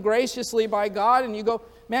to him graciously by God. And you go,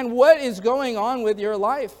 man, what is going on with your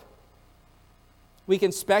life? We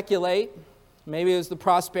can speculate. Maybe it was the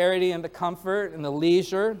prosperity and the comfort and the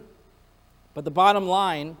leisure. But the bottom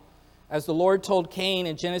line, as the Lord told Cain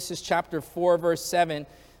in Genesis chapter 4, verse 7,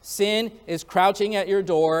 sin is crouching at your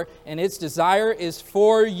door, and its desire is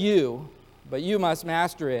for you, but you must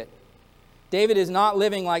master it. David is not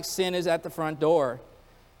living like sin is at the front door.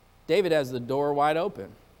 David has the door wide open.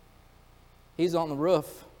 He's on the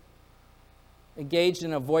roof, engaged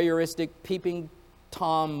in a voyeuristic peeping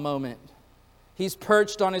Tom moment. He's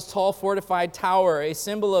perched on his tall fortified tower, a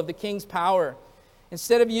symbol of the king's power.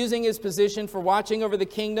 Instead of using his position for watching over the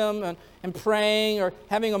kingdom and praying or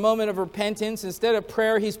having a moment of repentance, instead of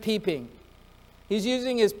prayer, he's peeping. He's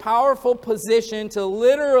using his powerful position to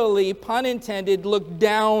literally, pun intended, look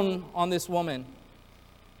down on this woman.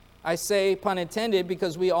 I say pun intended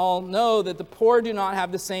because we all know that the poor do not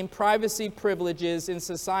have the same privacy privileges in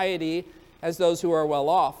society as those who are well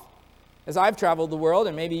off. As I've traveled the world,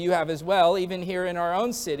 and maybe you have as well, even here in our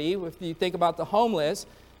own city, if you think about the homeless,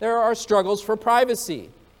 there are struggles for privacy.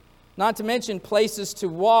 Not to mention places to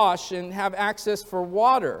wash and have access for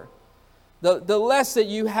water. The less that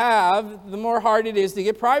you have, the more hard it is to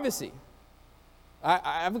get privacy.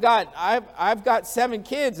 I've got 7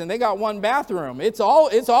 kids and they got 1 bathroom. It's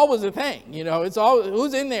always a thing, It's all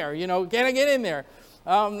who's in there, Can I get in there?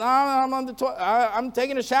 No, I'm on the I'm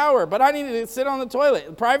taking a shower, but I need to sit on the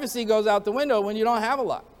toilet. Privacy goes out the window when you don't have a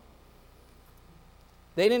lot.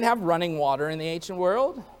 They didn't have running water in the ancient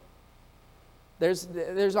world. There's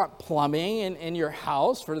not plumbing in your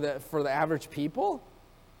house for the average people.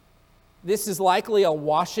 This is likely a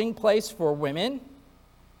washing place for women.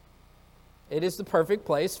 It is the perfect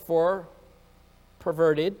place for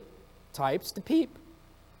perverted types to peep.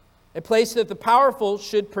 A place that the powerful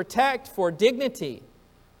should protect for dignity.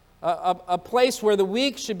 A place where the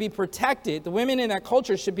weak should be protected. The women in that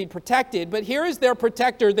culture should be protected. But here is their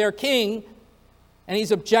protector, their king, and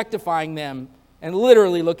he's objectifying them and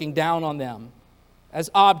literally looking down on them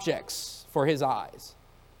as objects for his eyes.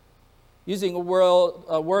 Using a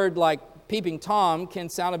word like peeping Tom can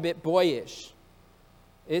sound a bit boyish.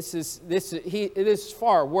 It is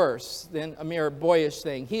far worse than a mere boyish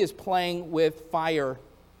thing. He is playing with fire.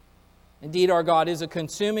 Indeed, our God is a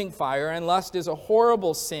consuming fire, and lust is a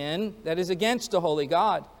horrible sin that is against a holy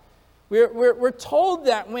God. We're told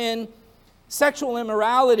that when sexual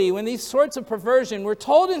immorality, when these sorts of perversion, we're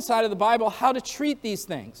told inside of the Bible how to treat these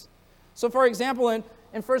things. So, for example, in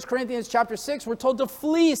 1 Corinthians chapter 6, we're told to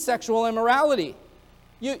flee sexual immorality.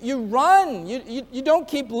 You run. You don't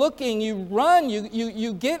keep looking. You run.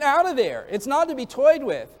 You get out of there. It's not to be toyed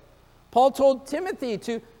with. Paul told Timothy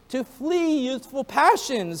to flee youthful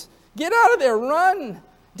passions. Get out of there. Run.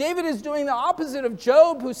 David is doing the opposite of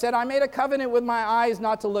Job, who said, I made a covenant with my eyes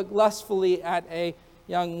not to look lustfully at a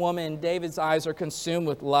young woman. David's eyes are consumed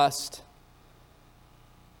with lust.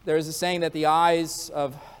 There is a saying that the eyes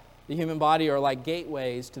of the human body are like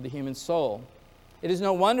gateways to the human soul. It is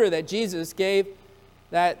no wonder that Jesus gave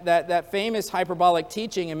that famous hyperbolic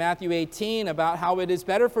teaching in Matthew 18 about how it is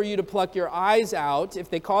better for you to pluck your eyes out if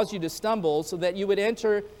they cause you to stumble, so that you would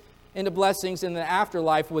enter into blessings in the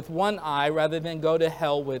afterlife with 1 eye rather than go to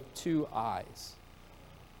hell with 2 eyes.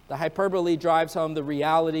 The hyperbole drives home the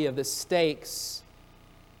reality of the stakes.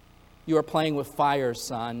 You are playing with fire,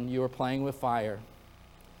 son. You are playing with fire.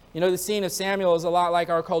 The scene of Samuel is a lot like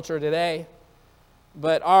our culture today.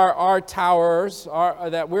 But our towers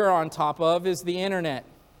that we're on top of is the internet.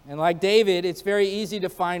 And like David, it's very easy to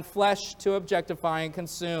find flesh to objectify and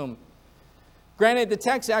consume. Granted, the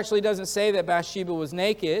text actually doesn't say that Bathsheba was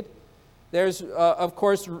naked. There's, of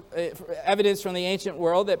course, evidence from the ancient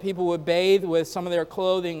world that people would bathe with some of their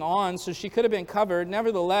clothing on, so she could have been covered.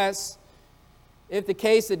 Nevertheless, if the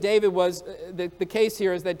case that David was, the case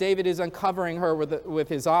here is that David is uncovering her with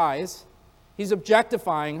his eyes. He's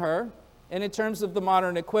objectifying her. And in terms of the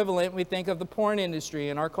modern equivalent, we think of the porn industry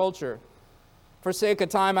in our culture. For sake of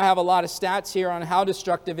time, I have a lot of stats here on how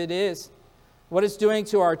destructive it is. What it's doing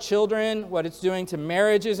to our children, what it's doing to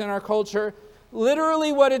marriages in our culture,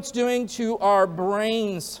 literally what it's doing to our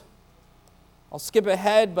brains. I'll skip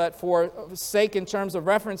ahead, but for sake in terms of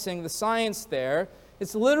referencing the science there,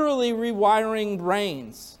 it's literally rewiring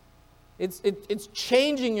brains. It's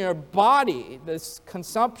changing your body, this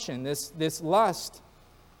consumption, this lust.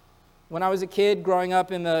 When I was a kid growing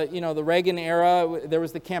up in the Reagan era, there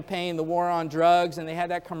was the campaign, the war on drugs, and they had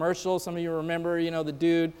that commercial. Some of you remember, the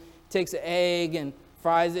dude takes an egg and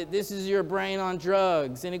fries it. This is your brain on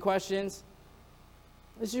drugs. Any questions?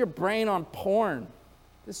 This is your brain on porn.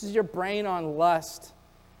 This is your brain on lust.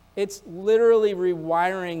 It's literally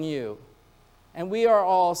rewiring you. And we are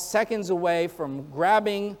all seconds away from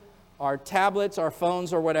grabbing our tablets, our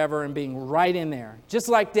phones, or whatever, and being right in there. Just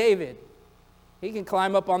like David. He can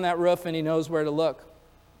climb up on that roof and he knows where to look.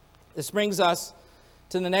 This brings us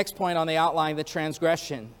to the next point on the outline, the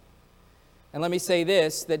transgression. And let me say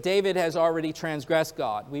this, that David has already transgressed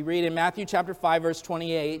God. We read in Matthew chapter 5, verse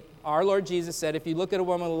 28, our Lord Jesus said, if you look at a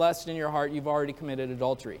woman with lust in your heart, you've already committed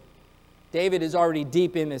adultery. David is already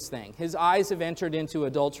deep in this thing. His eyes have entered into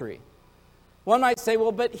adultery. One might say,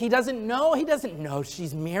 well, but he doesn't know. He doesn't know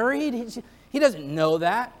she's married. He doesn't know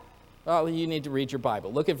that. Well, you need to read your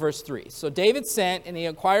Bible. Look at verse 3. So David sent, and he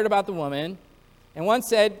inquired about the woman. And one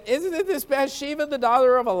said, isn't it this Bathsheba, the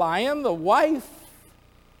daughter of Eliam, the wife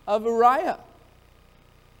of Uriah?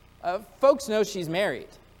 Folks know she's married.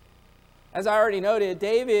 As I already noted,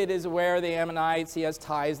 David is aware of the Ammonites. He has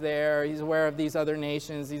ties there. He's aware of these other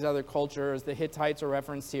nations, these other cultures. The Hittites are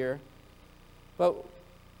referenced here. But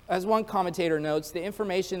as one commentator notes, the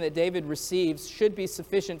information that David receives should be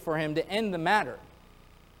sufficient for him to end the matter.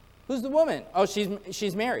 Who's the woman? Oh,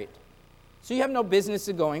 she's married. So you have no business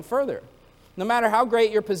of going further. No matter how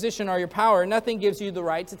great your position or your power, nothing gives you the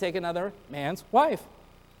right to take another man's wife.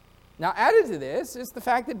 Now, added to this is the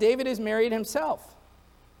fact that David is married himself.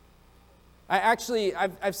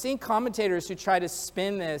 I've seen commentators who try to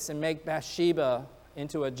spin this and make Bathsheba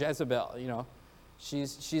into a Jezebel.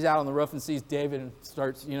 She's out on the roof and sees David and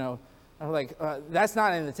starts, I'm like, that's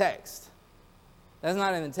not in the text. That's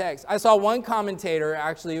not in the text. I saw one commentator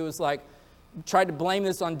actually who was like, tried to blame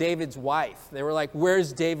this on David's wife. They were like,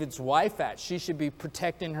 where's David's wife at? She should be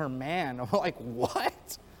protecting her man. I'm like,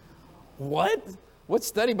 what? What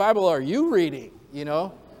study Bible are you reading?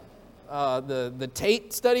 The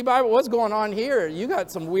Tate study Bible? What's going on here? You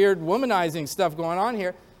got some weird womanizing stuff going on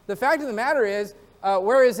here. The fact of the matter is,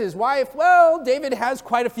 where is his wife? Well, David has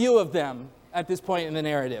quite a few of them at this point in the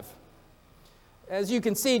narrative. As you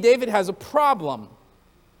can see, David has a problem.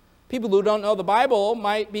 People who don't know the Bible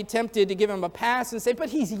might be tempted to give him a pass and say, but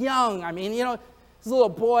he's young. I mean, he's a little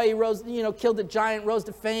boy. He rose, killed a giant, rose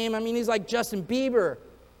to fame. I mean, he's like Justin Bieber.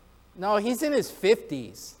 No, he's in his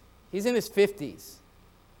 50s. He's in his 50s.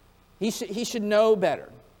 He should know better.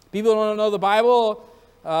 People who don't know the Bible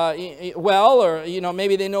or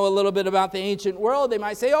maybe they know a little bit about the ancient world. They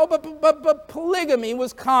might say, oh, but polygamy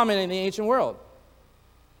was common in the ancient world.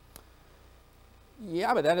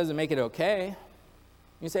 Yeah, but that doesn't make it okay.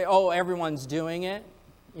 You say, oh, everyone's doing it.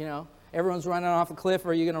 Everyone's running off a cliff.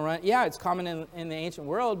 Are you going to run? Yeah, it's common in the ancient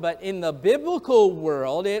world, but in the biblical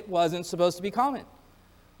world, it wasn't supposed to be common.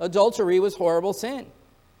 Adultery was horrible sin.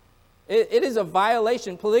 It is a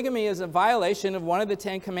violation. Polygamy is a violation of one of the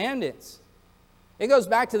 10 commandments. It goes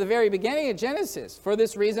back to the very beginning of Genesis. For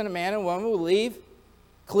this reason, a man and woman will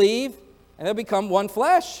cleave, and they'll become one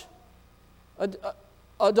flesh.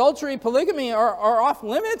 Adultery, polygamy are off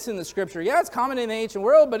limits in the Scripture. Yeah, it's common in the ancient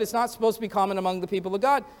world, but it's not supposed to be common among the people of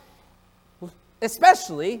God,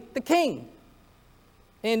 especially the king.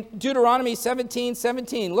 In Deuteronomy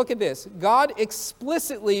 17:17, look at this. God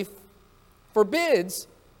explicitly forbids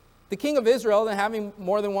the king of Israel than having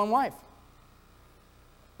more than one wife.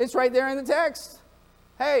 It's right there in the text.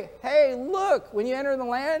 Hey, look, when you enter the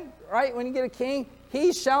land, right, when you get a king,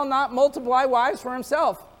 he shall not multiply wives for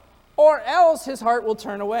himself, or else his heart will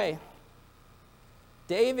turn away.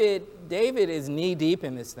 David is knee-deep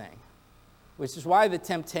in this thing, which is why the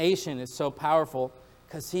temptation is so powerful,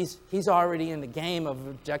 because he's already in the game of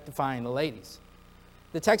objectifying the ladies.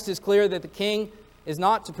 The text is clear that the king is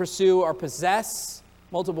not to pursue or possess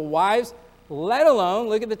multiple wives, let alone,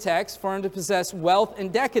 look at the text, for him to possess wealth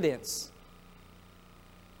and decadence.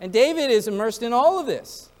 And David is immersed in all of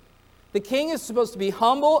this. The king is supposed to be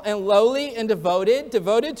humble and lowly and devoted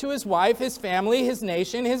to his wife, his family, his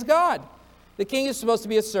nation, his God. The king is supposed to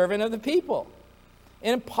be a servant of the people.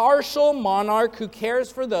 An impartial monarch who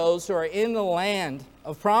cares for those who are in the land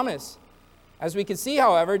of promise. As we can see,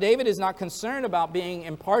 however, David is not concerned about being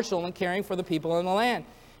impartial and caring for the people in the land.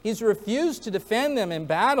 He's refused to defend them in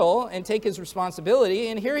battle and take his responsibility,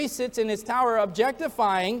 and here he sits in his tower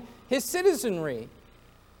objectifying his citizenry.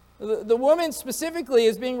 The woman specifically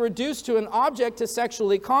is being reduced to an object to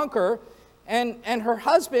sexually conquer, and her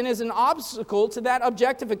husband is an obstacle to that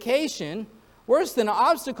objectification. Worse than an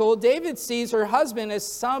obstacle, David sees her husband as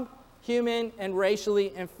subhuman and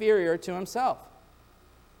racially inferior to himself.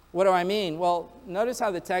 What do I mean? Well, notice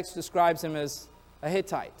how the text describes him as a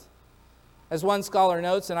Hittite. As one scholar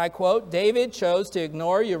notes, and I quote, David chose to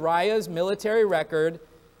ignore Uriah's military record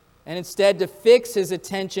and instead to fix his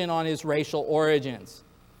attention on his racial origins.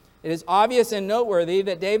 It is obvious and noteworthy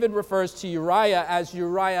that David refers to Uriah as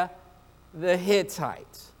Uriah the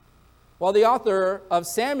Hittite, while the author of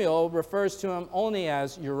Samuel refers to him only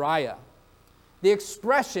as Uriah. The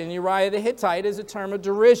expression Uriah the Hittite is a term of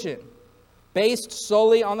derision, based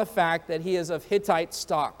solely on the fact that he is of Hittite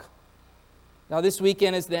stock. Now, this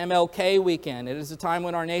weekend is the MLK weekend. It is a time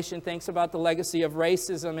when our nation thinks about the legacy of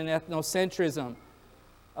racism and ethnocentrism,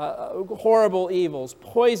 horrible evils,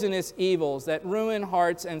 poisonous evils that ruin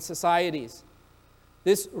hearts and societies.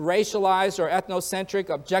 This racialized or ethnocentric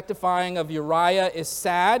objectifying of Uriah is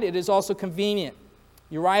sad. It is also convenient.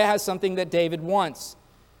 Uriah has something that David wants.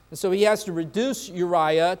 And so he has to reduce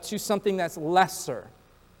Uriah to something that's lesser.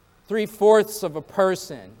 3/4 of a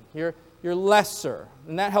person. You're lesser.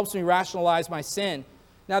 And that helps me rationalize my sin.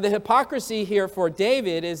 Now, the hypocrisy here for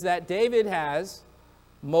David is that David has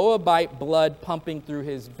Moabite blood pumping through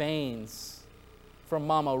his veins from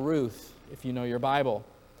Mama Ruth, if you know your Bible.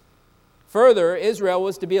 Further, Israel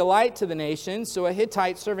was to be a light to the nations, so a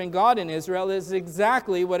Hittite serving God in Israel is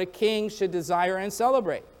exactly what a king should desire and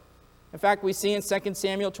celebrate. In fact, we see in 2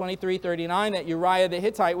 Samuel 23:39 that Uriah the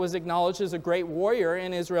Hittite was acknowledged as a great warrior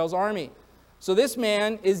in Israel's army. So this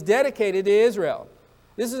man is dedicated to Israel.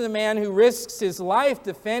 This is a man who risks his life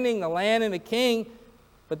defending the land and the king,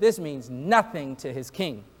 but this means nothing to his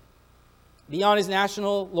king. Beyond his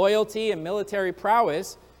national loyalty and military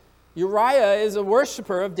prowess, Uriah is a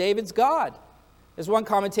worshiper of David's God. As one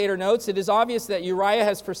commentator notes, it is obvious that Uriah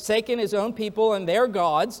has forsaken his own people and their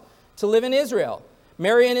gods to live in Israel,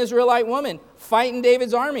 marry an Israelite woman, fight in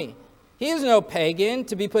David's army. He is no pagan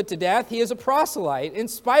to be put to death. He is a proselyte. In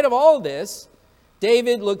spite of all this,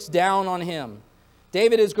 David looks down on him.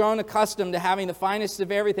 David has grown accustomed to having the finest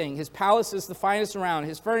of everything. His palace is the finest around,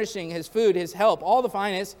 his furnishing, his food, his help, all the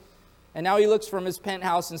finest. And now he looks from his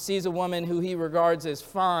penthouse and sees a woman who he regards as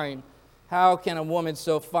fine. How can a woman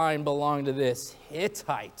so fine belong to this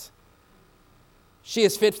Hittite? She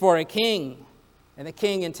is fit for a king, and the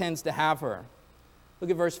king intends to have her. Look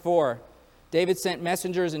at verse 4. David sent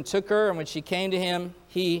messengers and took her, and when she came to him,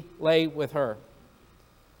 he lay with her.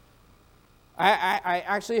 I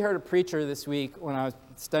actually heard a preacher this week when I was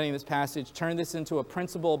studying this passage turn this into a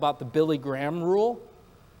principle about the Billy Graham rule.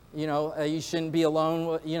 You know, you shouldn't be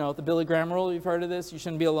alone, the Billy Graham rule, you've heard of this? You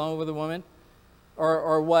shouldn't be alone with a woman.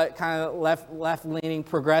 Or what kind of left-leaning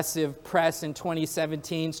progressive press in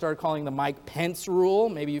 2017 started calling the Mike Pence rule.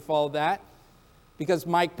 Maybe you followed that. Because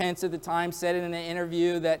Mike Pence at the time said in an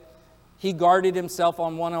interview that he guarded himself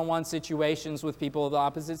on one-on-one situations with people of the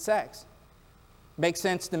opposite sex. Makes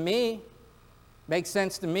sense to me. Makes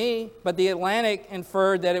sense to me. But the Atlantic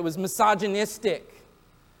inferred that it was misogynistic.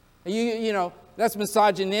 That's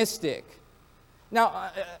misogynistic.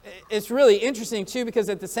 Now, it's really interesting, too, because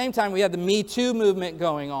at the same time we had the Me Too movement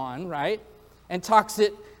going on, right? And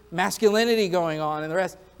toxic masculinity going on and the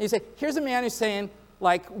rest. And you say, here's a man who's saying,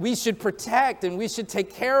 like, we should protect and we should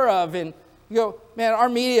take care of. And you go, man, our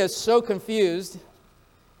media is so confused.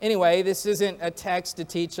 Anyway, this isn't a text to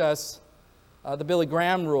teach us the Billy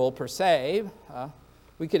Graham rule, per se.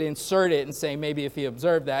 We could insert it and say maybe if he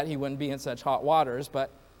observed that, he wouldn't be in such hot waters.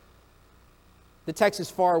 But the text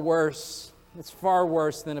is far worse. It's far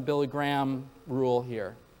worse than a Billy Graham rule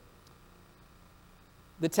here.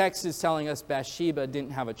 The text is telling us Bathsheba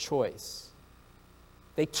didn't have a choice.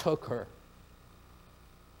 They took her.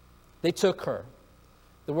 They took her.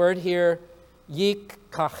 The word here,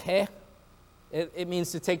 yikacheh, it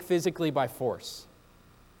means to take physically by force.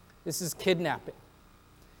 This is kidnapping.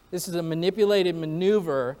 This is a manipulated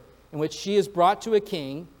maneuver in which she is brought to a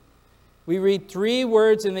king. We read 3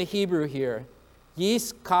 words in the Hebrew here.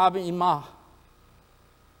 Yiskab imah.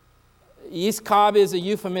 Yiskab is a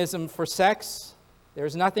euphemism for sex.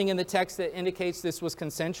 There's nothing in the text that indicates this was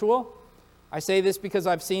consensual. I say this because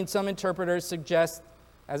I've seen some interpreters suggest,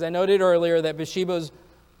 as I noted earlier, that Bathsheba was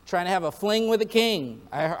trying to have a fling with a king.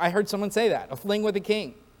 I heard someone say that, a fling with a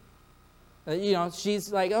king.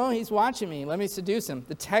 She's like, oh, he's watching me. Let me seduce him.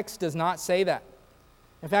 The text does not say that.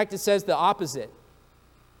 In fact, it says the opposite.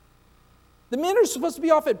 The men are supposed to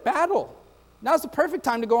be off at battle. Now's the perfect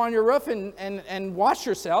time to go on your roof and wash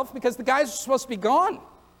yourself because the guys are supposed to be gone.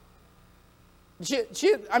 She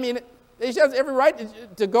has every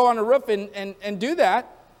right to go on a roof and do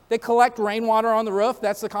that. They collect rainwater on the roof.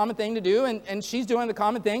 That's the common thing to do. And she's doing the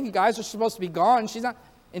common thing. The guys are supposed to be gone. She's not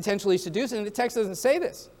intentionally seducing. The text doesn't say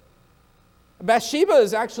this. Bathsheba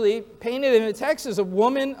is actually painted in the text as a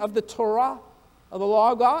woman of the Torah, of the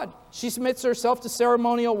law of God. She submits herself to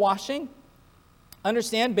ceremonial washing.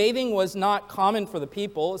 Understand, bathing was not common for the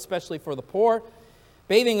people, especially for the poor.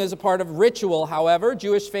 Bathing is a part of ritual, however.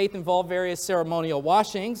 Jewish faith involved various ceremonial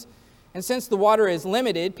washings. And since the water is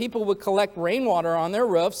limited, people would collect rainwater on their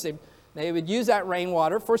roofs. They would use that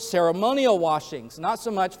rainwater for ceremonial washings, not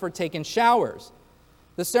so much for taking showers.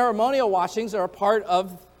 The ceremonial washings are a part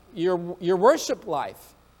of your worship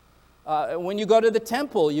life. When you go to the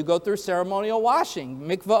temple, you go through ceremonial washing,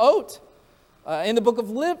 mikvaot. In the book of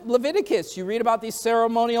Leviticus, you read about these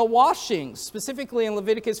ceremonial washings, specifically in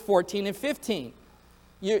Leviticus 14 and 15.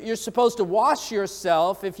 You're supposed to wash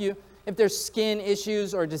yourself if there's skin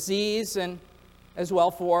issues or disease, and as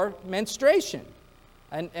well for menstruation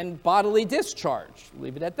and bodily discharge.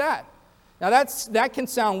 Leave it at that. Now that can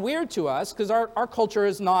sound weird to us because our culture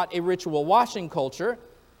is not a ritual washing culture.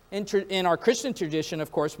 In our Christian tradition,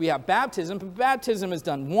 of course, we have baptism, but baptism is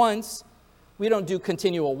done once. We don't do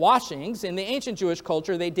continual washings. In the ancient Jewish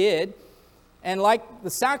culture, they did. And like the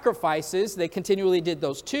sacrifices, they continually did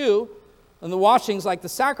those too. And the washings, like the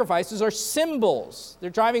sacrifices, are symbols. They're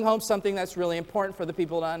driving home something that's really important for the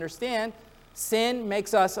people to understand. Sin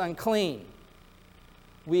makes us unclean.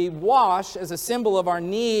 We wash as a symbol of our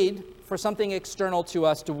need for something external to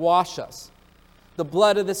us to wash us. The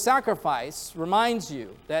blood of the sacrifice reminds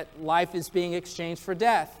you that life is being exchanged for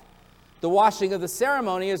death. The washing of the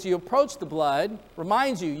ceremony as you approach the blood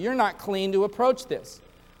reminds you you're not clean to approach this.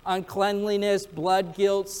 Uncleanliness, blood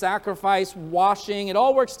guilt, sacrifice, washing, it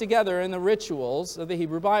all works together in the rituals of the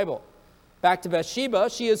Hebrew Bible. Back to Bathsheba,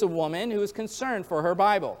 she is a woman who is concerned for her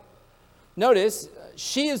Bible. Notice,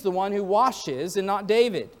 she is the one who washes and not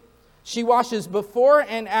David. She washes before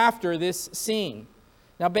and after this scene.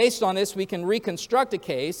 Now, based on this, we can reconstruct a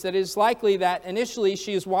case that is likely that initially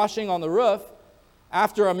she is washing on the roof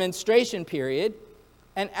after a menstruation period,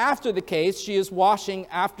 and after the case, she is washing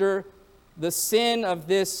after the sin of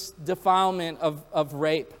this defilement of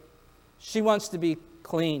rape. She wants to be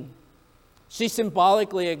clean. She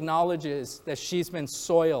symbolically acknowledges that she's been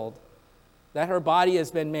soiled, that her body has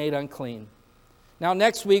been made unclean. Now,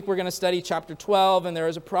 next week, we're going to study chapter 12, and there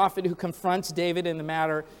is a prophet who confronts David in the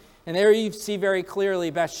matter. And there you see very clearly,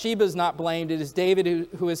 Bathsheba is not blamed. It is David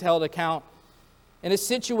who is held account. In a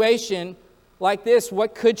situation like this,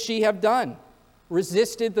 what could she have done?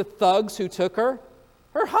 Resisted the thugs who took her?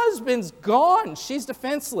 Her husband's gone. She's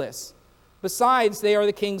defenseless. Besides, they are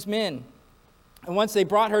the king's men. And once they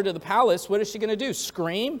brought her to the palace, what is she going to do?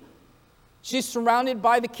 Scream? She's surrounded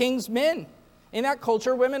by the king's men. In that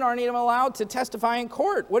culture, women aren't even allowed to testify in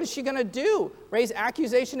court. What is she going to do? Raise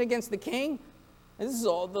accusation against the king? And this is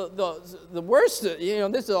all the worst, this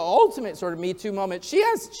is the ultimate sort of Me Too moment.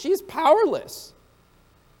 She's powerless.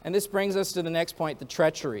 And this brings us to the next point, the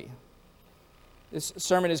treachery. This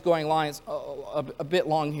sermon is going a bit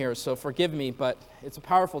long here, so forgive me, but it's a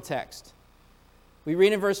powerful text. We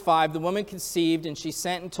read in verse 5, the woman conceived, and she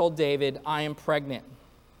sent and told David, I am pregnant.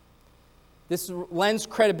 This lends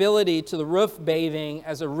credibility to the roof bathing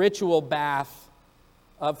as a ritual bath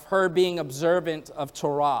of her being observant of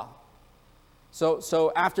Torah.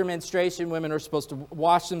 So after menstruation, women are supposed to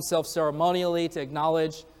wash themselves ceremonially to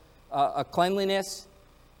acknowledge a cleanliness.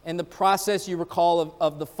 In the process, you recall,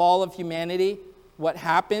 of the fall of humanity, what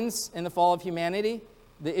happens in the fall of humanity?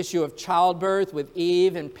 The issue of childbirth with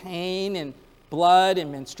Eve and pain and blood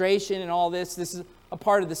and menstruation and all this. This is a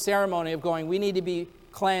part of the ceremony of going, we need to be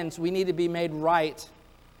cleansed. We need to be made right.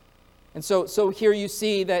 And so here you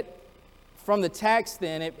see that from the text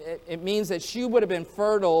then, it means that she would have been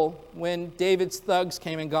fertile when David's thugs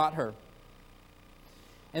came and got her.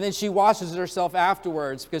 And then she washes herself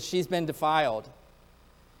afterwards because she's been defiled.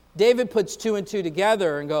 David puts two and two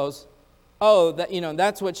together and goes, oh,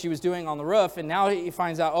 that's what she was doing on the roof. And now he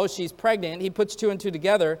finds out, oh, she's pregnant. He puts two and two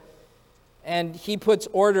together, and he puts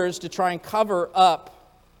orders to try and cover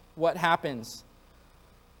up what happens.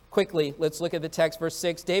 Quickly, let's look at the text, verse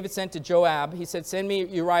 6. David sent to Joab. He said, send me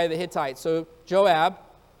Uriah the Hittite. So Joab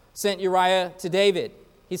sent Uriah to David.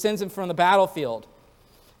 He sends him from the battlefield.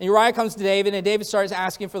 And Uriah comes to David, and David starts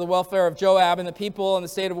asking for the welfare of Joab and the people in the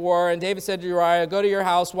state of war. And David said to Uriah, go to your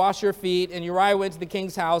house, wash your feet. And Uriah went to the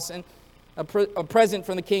king's house, and a present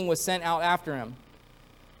from the king was sent out after him.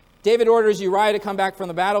 David orders Uriah to come back from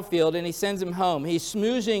the battlefield, and he sends him home. He's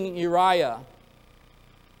smoozing Uriah.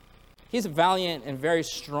 He's a valiant and very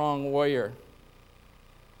strong warrior.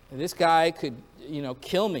 This guy could,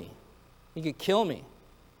 kill me. He could kill me.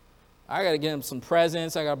 I got to get him some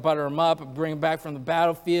presents. I got to butter him up, bring him back from the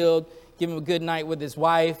battlefield, give him a good night with his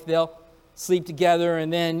wife. They'll sleep together,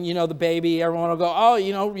 and then, the baby, everyone will go, oh,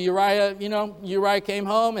 Uriah came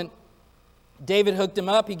home, and David hooked him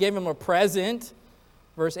up. He gave him a present,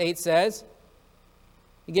 verse 8 says.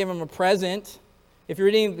 He gave him a present. If you're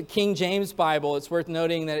reading the King James Bible, it's worth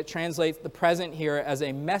noting that it translates the present here as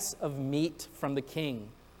a mess of meat from the king.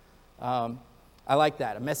 I like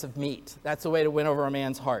that, a mess of meat. That's the way to win over a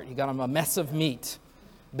man's heart. He got him a mess of meat,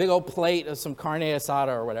 big old plate of some carne asada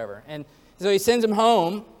or whatever. And so he sends him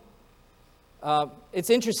home. It's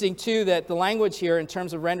interesting, too, that the language here, in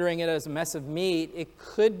terms of rendering it as a mess of meat, it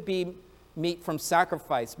could be meat from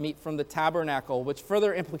sacrifice, meat from the tabernacle, which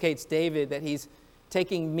further implicates David that he's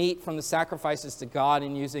taking meat from the sacrifices to God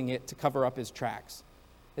and using it to cover up his tracks.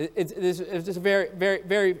 It's just a very, very,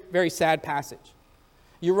 very, very sad passage.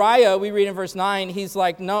 Uriah, we read in verse 9, he's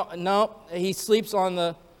like, no, he sleeps on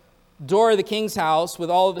the door of the king's house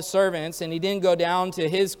with all of the servants, and he didn't go down to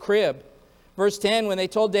his crib. Verse 10, when they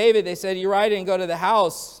told David, they said, Uriah didn't go to the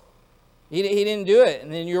house. He didn't do it.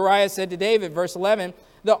 And then Uriah said to David, verse 11,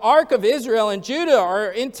 the ark of Israel and Judah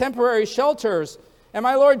are in temporary shelters, and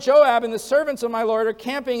my lord Joab and the servants of my lord are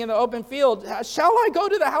camping in the open field. Shall I go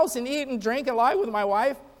to the house and eat and drink and lie with my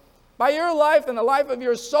wife? By your life and the life of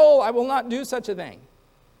your soul, I will not do such a thing.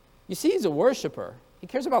 You see, he's a worshiper. He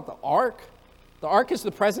cares about the ark. The ark is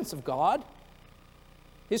the presence of God.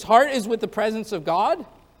 His heart is with the presence of God.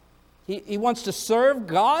 He wants to serve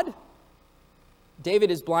God. David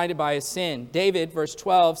is blinded by his sin. David, verse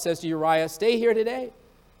 12, says to Uriah, stay here today.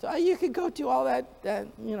 So you could go do all that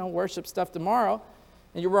worship stuff tomorrow.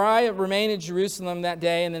 And Uriah remained in Jerusalem that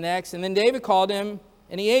day and the next. And then David called him,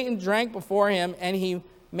 and he ate and drank before him, and he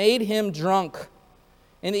made him drunk.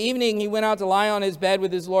 In the evening, he went out to lie on his bed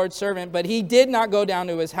with his Lord's servant, but he did not go down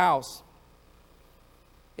to his house.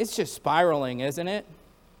 It's just spiraling, isn't it?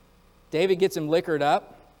 David gets him liquored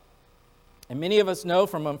up. And many of us know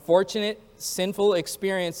from unfortunate, sinful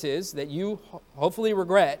experiences that you hopefully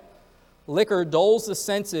regret, liquor dulls the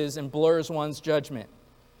senses and blurs one's judgment.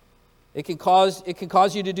 It can cause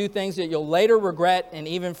you to do things that you'll later regret and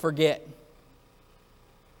even forget.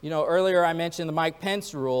 Earlier I mentioned the Mike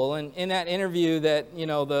Pence rule, and in that interview that,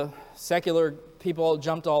 the secular people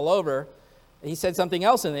jumped all over, he said something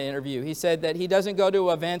else in the interview. He said that he doesn't go to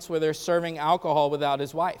events where they're serving alcohol without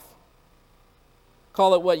his wife.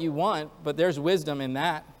 Call it what you want, but there's wisdom in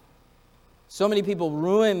that. So many people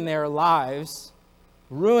ruin their lives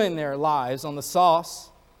on the sauce.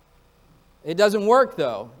 It doesn't work,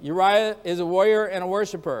 though. Uriah is a warrior and a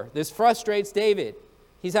worshiper. This frustrates David.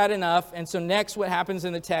 He's had enough. And so next, what happens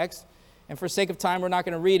in the text, and for sake of time, we're not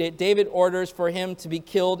going to read it, David orders for him to be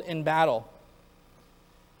killed in battle.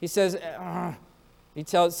 He says,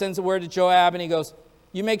 sends a word to Joab, and he goes,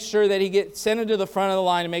 you make sure that send him to the front of the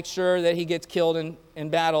line and make sure that he gets killed in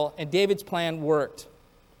battle. And David's plan worked.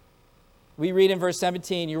 We read in verse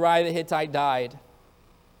 17, Uriah the Hittite died.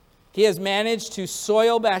 He has managed to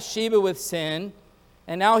soil Bathsheba with sin,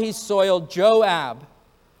 and now he's soiled Joab.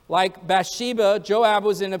 Like Bathsheba, Joab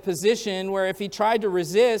was in a position where if he tried to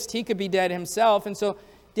resist, he could be dead himself. And so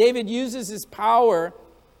David uses his power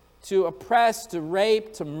to oppress, to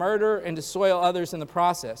rape, to murder, and to soil others in the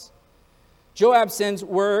process. Joab sends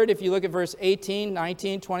word, if you look at verse 18,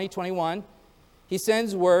 19, 20, 21, he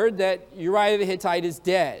sends word that Uriah the Hittite is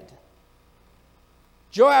dead.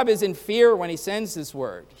 Joab is in fear when he sends this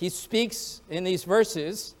word. He speaks in these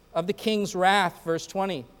verses of the king's wrath, verse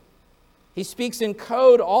 20. He speaks in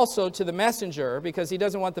code also to the messenger because he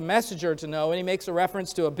doesn't want the messenger to know, and he makes a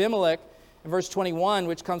reference to Abimelech in verse 21,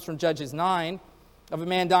 which comes from Judges 9, of a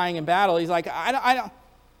man dying in battle. He's like, I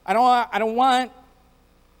don't want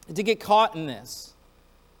to get caught in this.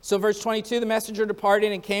 So verse 22, the messenger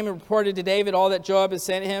departed and came and reported to David all that Joab had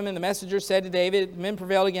sent him, and the messenger said to David, men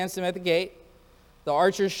prevailed against him at the gate. The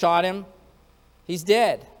archers shot him. He's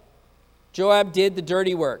dead. Joab did the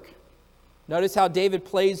dirty work. Notice how David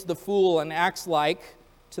plays the fool and acts like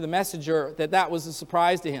to the messenger that was a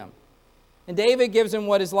surprise to him. And David gives him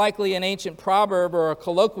what is likely an ancient proverb or a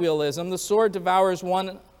colloquialism. The sword devours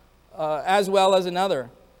one as well as another.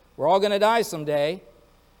 We're all going to die someday.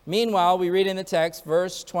 Meanwhile, we read in the text,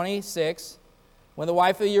 verse 26, When the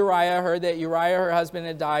wife of Uriah heard that Uriah, her husband,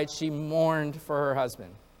 had died, she mourned for her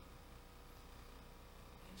husband.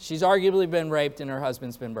 She's arguably been raped and her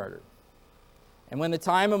husband's been murdered. And when the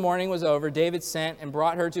time of mourning was over, David sent and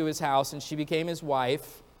brought her to his house, and she became his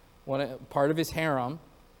wife, part of his harem.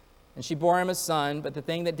 And she bore him a son, but the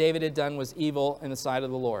thing that David had done was evil in the sight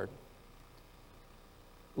of the Lord.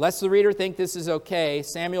 Lest the reader think this is okay,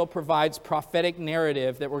 Samuel provides prophetic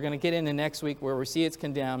narrative that we're going to get into next week where we see it's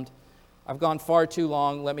condemned. I've gone far too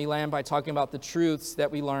long. Let me land by talking about the truths that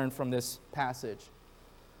we learn from this passage.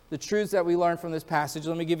 The truths that we learn from this passage,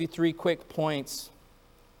 let me give you 3 quick points.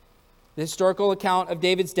 The historical account of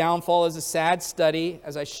David's downfall is a sad study.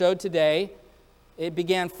 As I showed today, it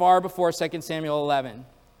began far before 2 Samuel 11.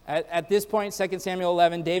 At this point, 2 Samuel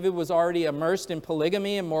 11, David was already immersed in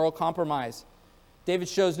polygamy and moral compromise. David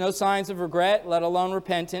shows no signs of regret, let alone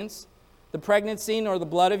repentance. The pregnancy nor the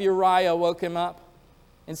blood of Uriah woke him up.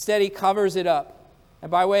 Instead, he covers it up.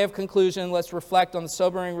 And by way of conclusion, let's reflect on the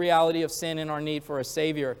sobering reality of sin and our need for a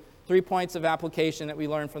Savior. 3 points of application that we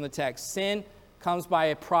learn from the text. Sin comes by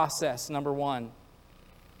a process, number 1.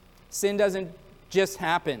 Sin doesn't just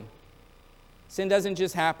happen. Sin doesn't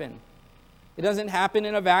just happen. It doesn't happen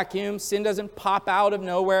in a vacuum. Sin doesn't pop out of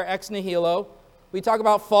nowhere ex nihilo. We talk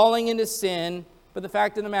about falling into sin, but the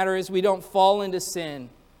fact of the matter is we don't fall into sin.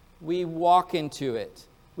 We walk into it.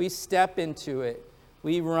 We step into it.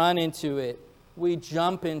 We run into it. We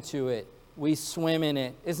jump into it. We swim in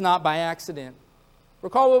it. It's not by accident.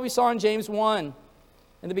 Recall what we saw in James 1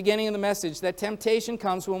 in the beginning of the message, that temptation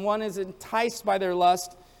comes when one is enticed by their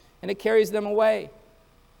lust and it carries them away.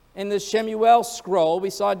 In the Shemuel scroll, we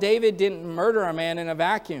saw David didn't murder a man in a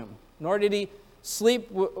vacuum, nor did he sleep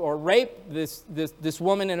or rape this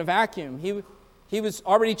woman in a vacuum. He was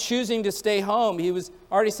already choosing to stay home. He was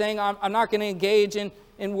already saying, I'm not going to engage in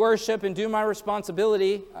worship and do my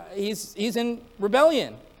responsibility. He's in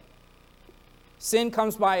rebellion. Sin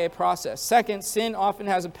comes by a process. Second, sin often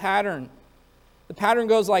has a pattern. The pattern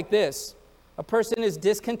goes like this. A person is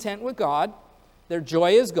discontent with God. Their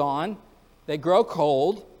joy is gone. They grow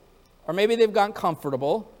cold. Or maybe they've gotten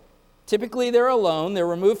comfortable. Typically, they're alone. They're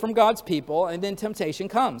removed from God's people. And then temptation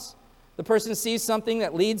comes. The person sees something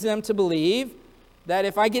that leads them to believe that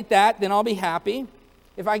if I get that, then I'll be happy.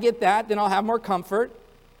 If I get that, then I'll have more comfort.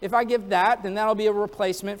 If I give that, then that'll be a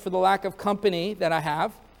replacement for the lack of company that I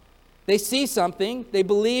have. They see something. They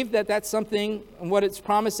believe that that's something and what it's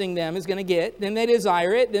promising them is going to get. Then they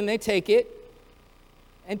desire it. Then they take it.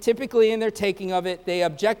 And typically in their taking of it, they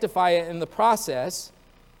objectify it in the process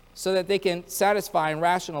so that they can satisfy and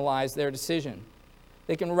rationalize their decision.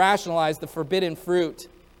 They can rationalize the forbidden fruit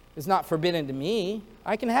is not forbidden to me.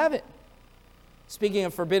 I can have it. Speaking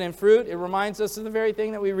of forbidden fruit, it reminds us of the very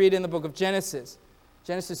thing that we read in the book of Genesis.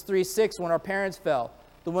 Genesis 3:6, when our parents fell,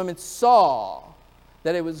 the woman saw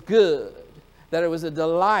that it was good, that it was a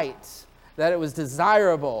delight, that it was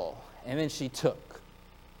desirable, and then she took.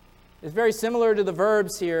 It's very similar to the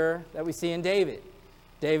verbs here that we see in David.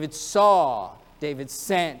 David saw, David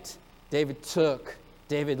sent, David took,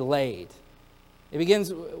 David laid. It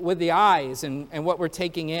begins with the eyes and what we're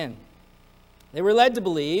taking in. They were led to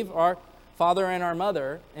believe, our father and our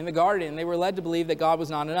mother in the garden, they were led to believe that God was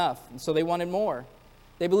not enough, and so they wanted more.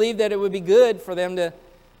 They believed that it would be good for them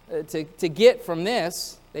to get from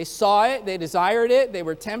this. They saw it, they desired it, they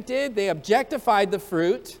were tempted, they objectified the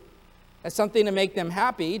fruit as something to make them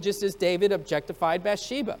happy, just as David objectified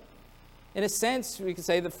Bathsheba. In a sense, we could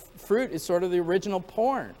say the fruit is sort of the original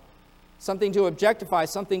porn. Something to objectify,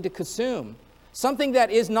 something to consume. Something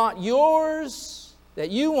that is not yours,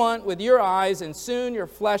 that you want with your eyes, and soon your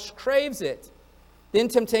flesh craves it. Then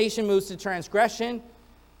temptation moves to transgression,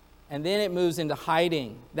 and then it moves into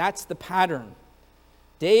hiding. That's the pattern.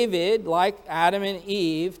 David, like Adam and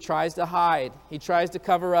Eve, tries to hide. He tries to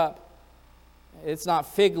cover up. It's not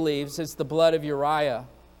fig leaves, it's the blood of Uriah.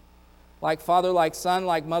 Like father, like son,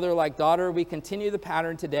 like mother, like daughter, we continue the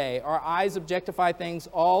pattern today. Our eyes objectify things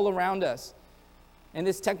all around us. In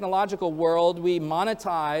this technological world, we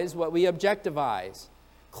monetize what we objectifies.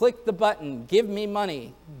 Click the button, give me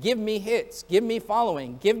money, give me hits, give me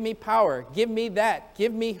following, give me power, give me that,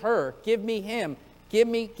 give me her, give me him, give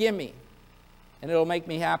me. And it'll make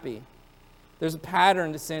me happy. There's a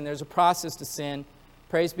pattern to sin. There's a process to sin.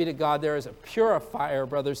 Praise be to God, there is a purifier,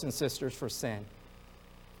 brothers and sisters, for sin.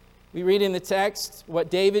 We read in the text, what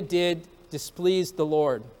David did displeased the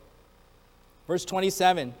Lord. Verse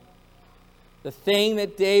 27, the thing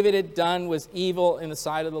that David had done was evil in the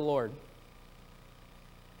sight of the Lord.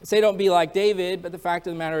 I say don't be like David, but the fact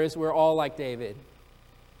of the matter is we're all like David.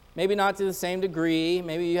 Maybe not to the same degree.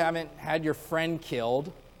 Maybe you haven't had your friend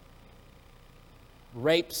killed,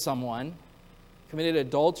 raped someone, committed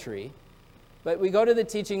adultery. But we go to the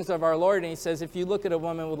teachings of our Lord, and he says, if you look at a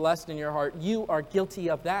woman with lust in your heart, you are guilty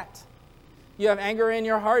of that. You have anger in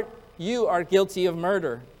your heart, you are guilty of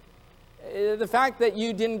murder. The fact that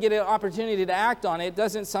you didn't get an opportunity to act on it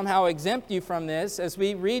doesn't somehow exempt you from this. As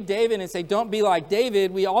we read David and say, don't be like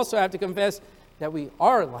David, we also have to confess that we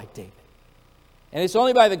are like David. And it's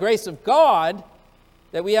only by the grace of God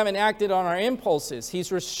that we haven't acted on our impulses.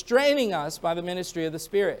 He's restraining us by the ministry of the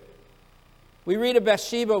Spirit. We read of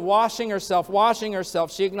Bathsheba washing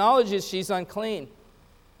herself. She acknowledges she's unclean.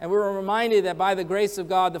 And we're reminded that by the grace of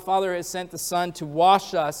God, the Father has sent the Son to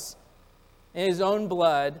wash us in His own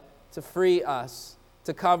blood, to free us,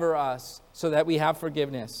 to cover us, so that we have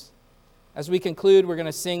forgiveness. As we conclude, we're going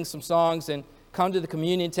to sing some songs and come to the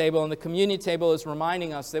communion table. And the communion table is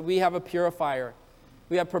reminding us that we have a purifier.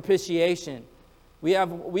 We have propitiation. We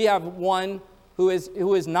have one who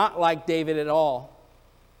is not like David at all.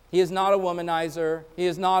 He is not a womanizer. He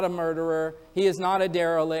is not a murderer. He is not a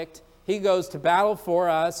derelict. He goes to battle for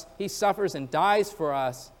us. He suffers and dies for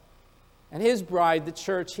us. And His bride, the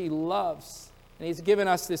church, He loves. And He's given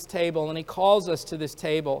us this table, and He calls us to this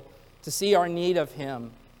table to see our need of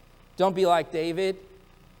Him. Don't be like David.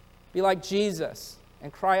 Be like Jesus,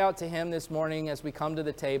 and cry out to Him this morning as we come to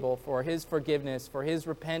the table for His forgiveness, for His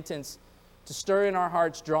repentance, to stir in our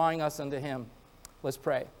hearts, drawing us unto Him. Let's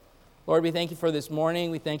pray. Lord, we thank You for this morning.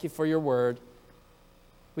 We thank You for Your word.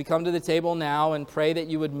 We come to the table now and pray that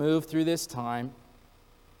You would move through this time.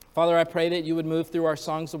 Father, I pray that You would move through our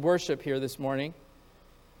songs of worship here this morning,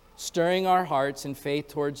 stirring our hearts in faith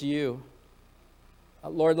towards You.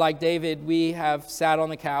 Lord, like David, we have sat on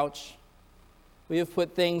the couch. We have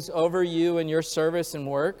put things over You and Your service and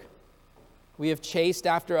work. We have chased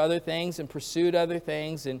after other things and pursued other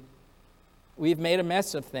things, and we've made a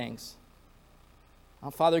mess of things.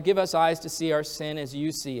 Father, give us eyes to see our sin as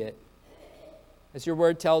You see it. As Your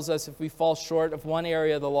word tells us, if we fall short of one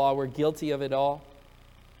area of the law, we're guilty of it all.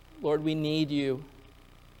 Lord, we need You.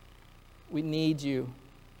 We need You.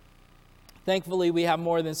 Thankfully, we have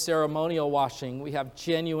more than ceremonial washing. We have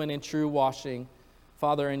genuine and true washing,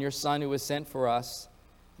 Father, in Your Son who was sent for us.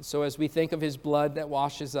 And so as we think of His blood that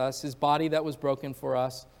washes us, His body that was broken for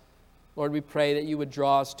us, Lord, we pray that You would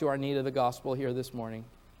draw us to our need of the gospel here this morning.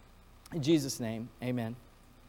 In Jesus' name, amen.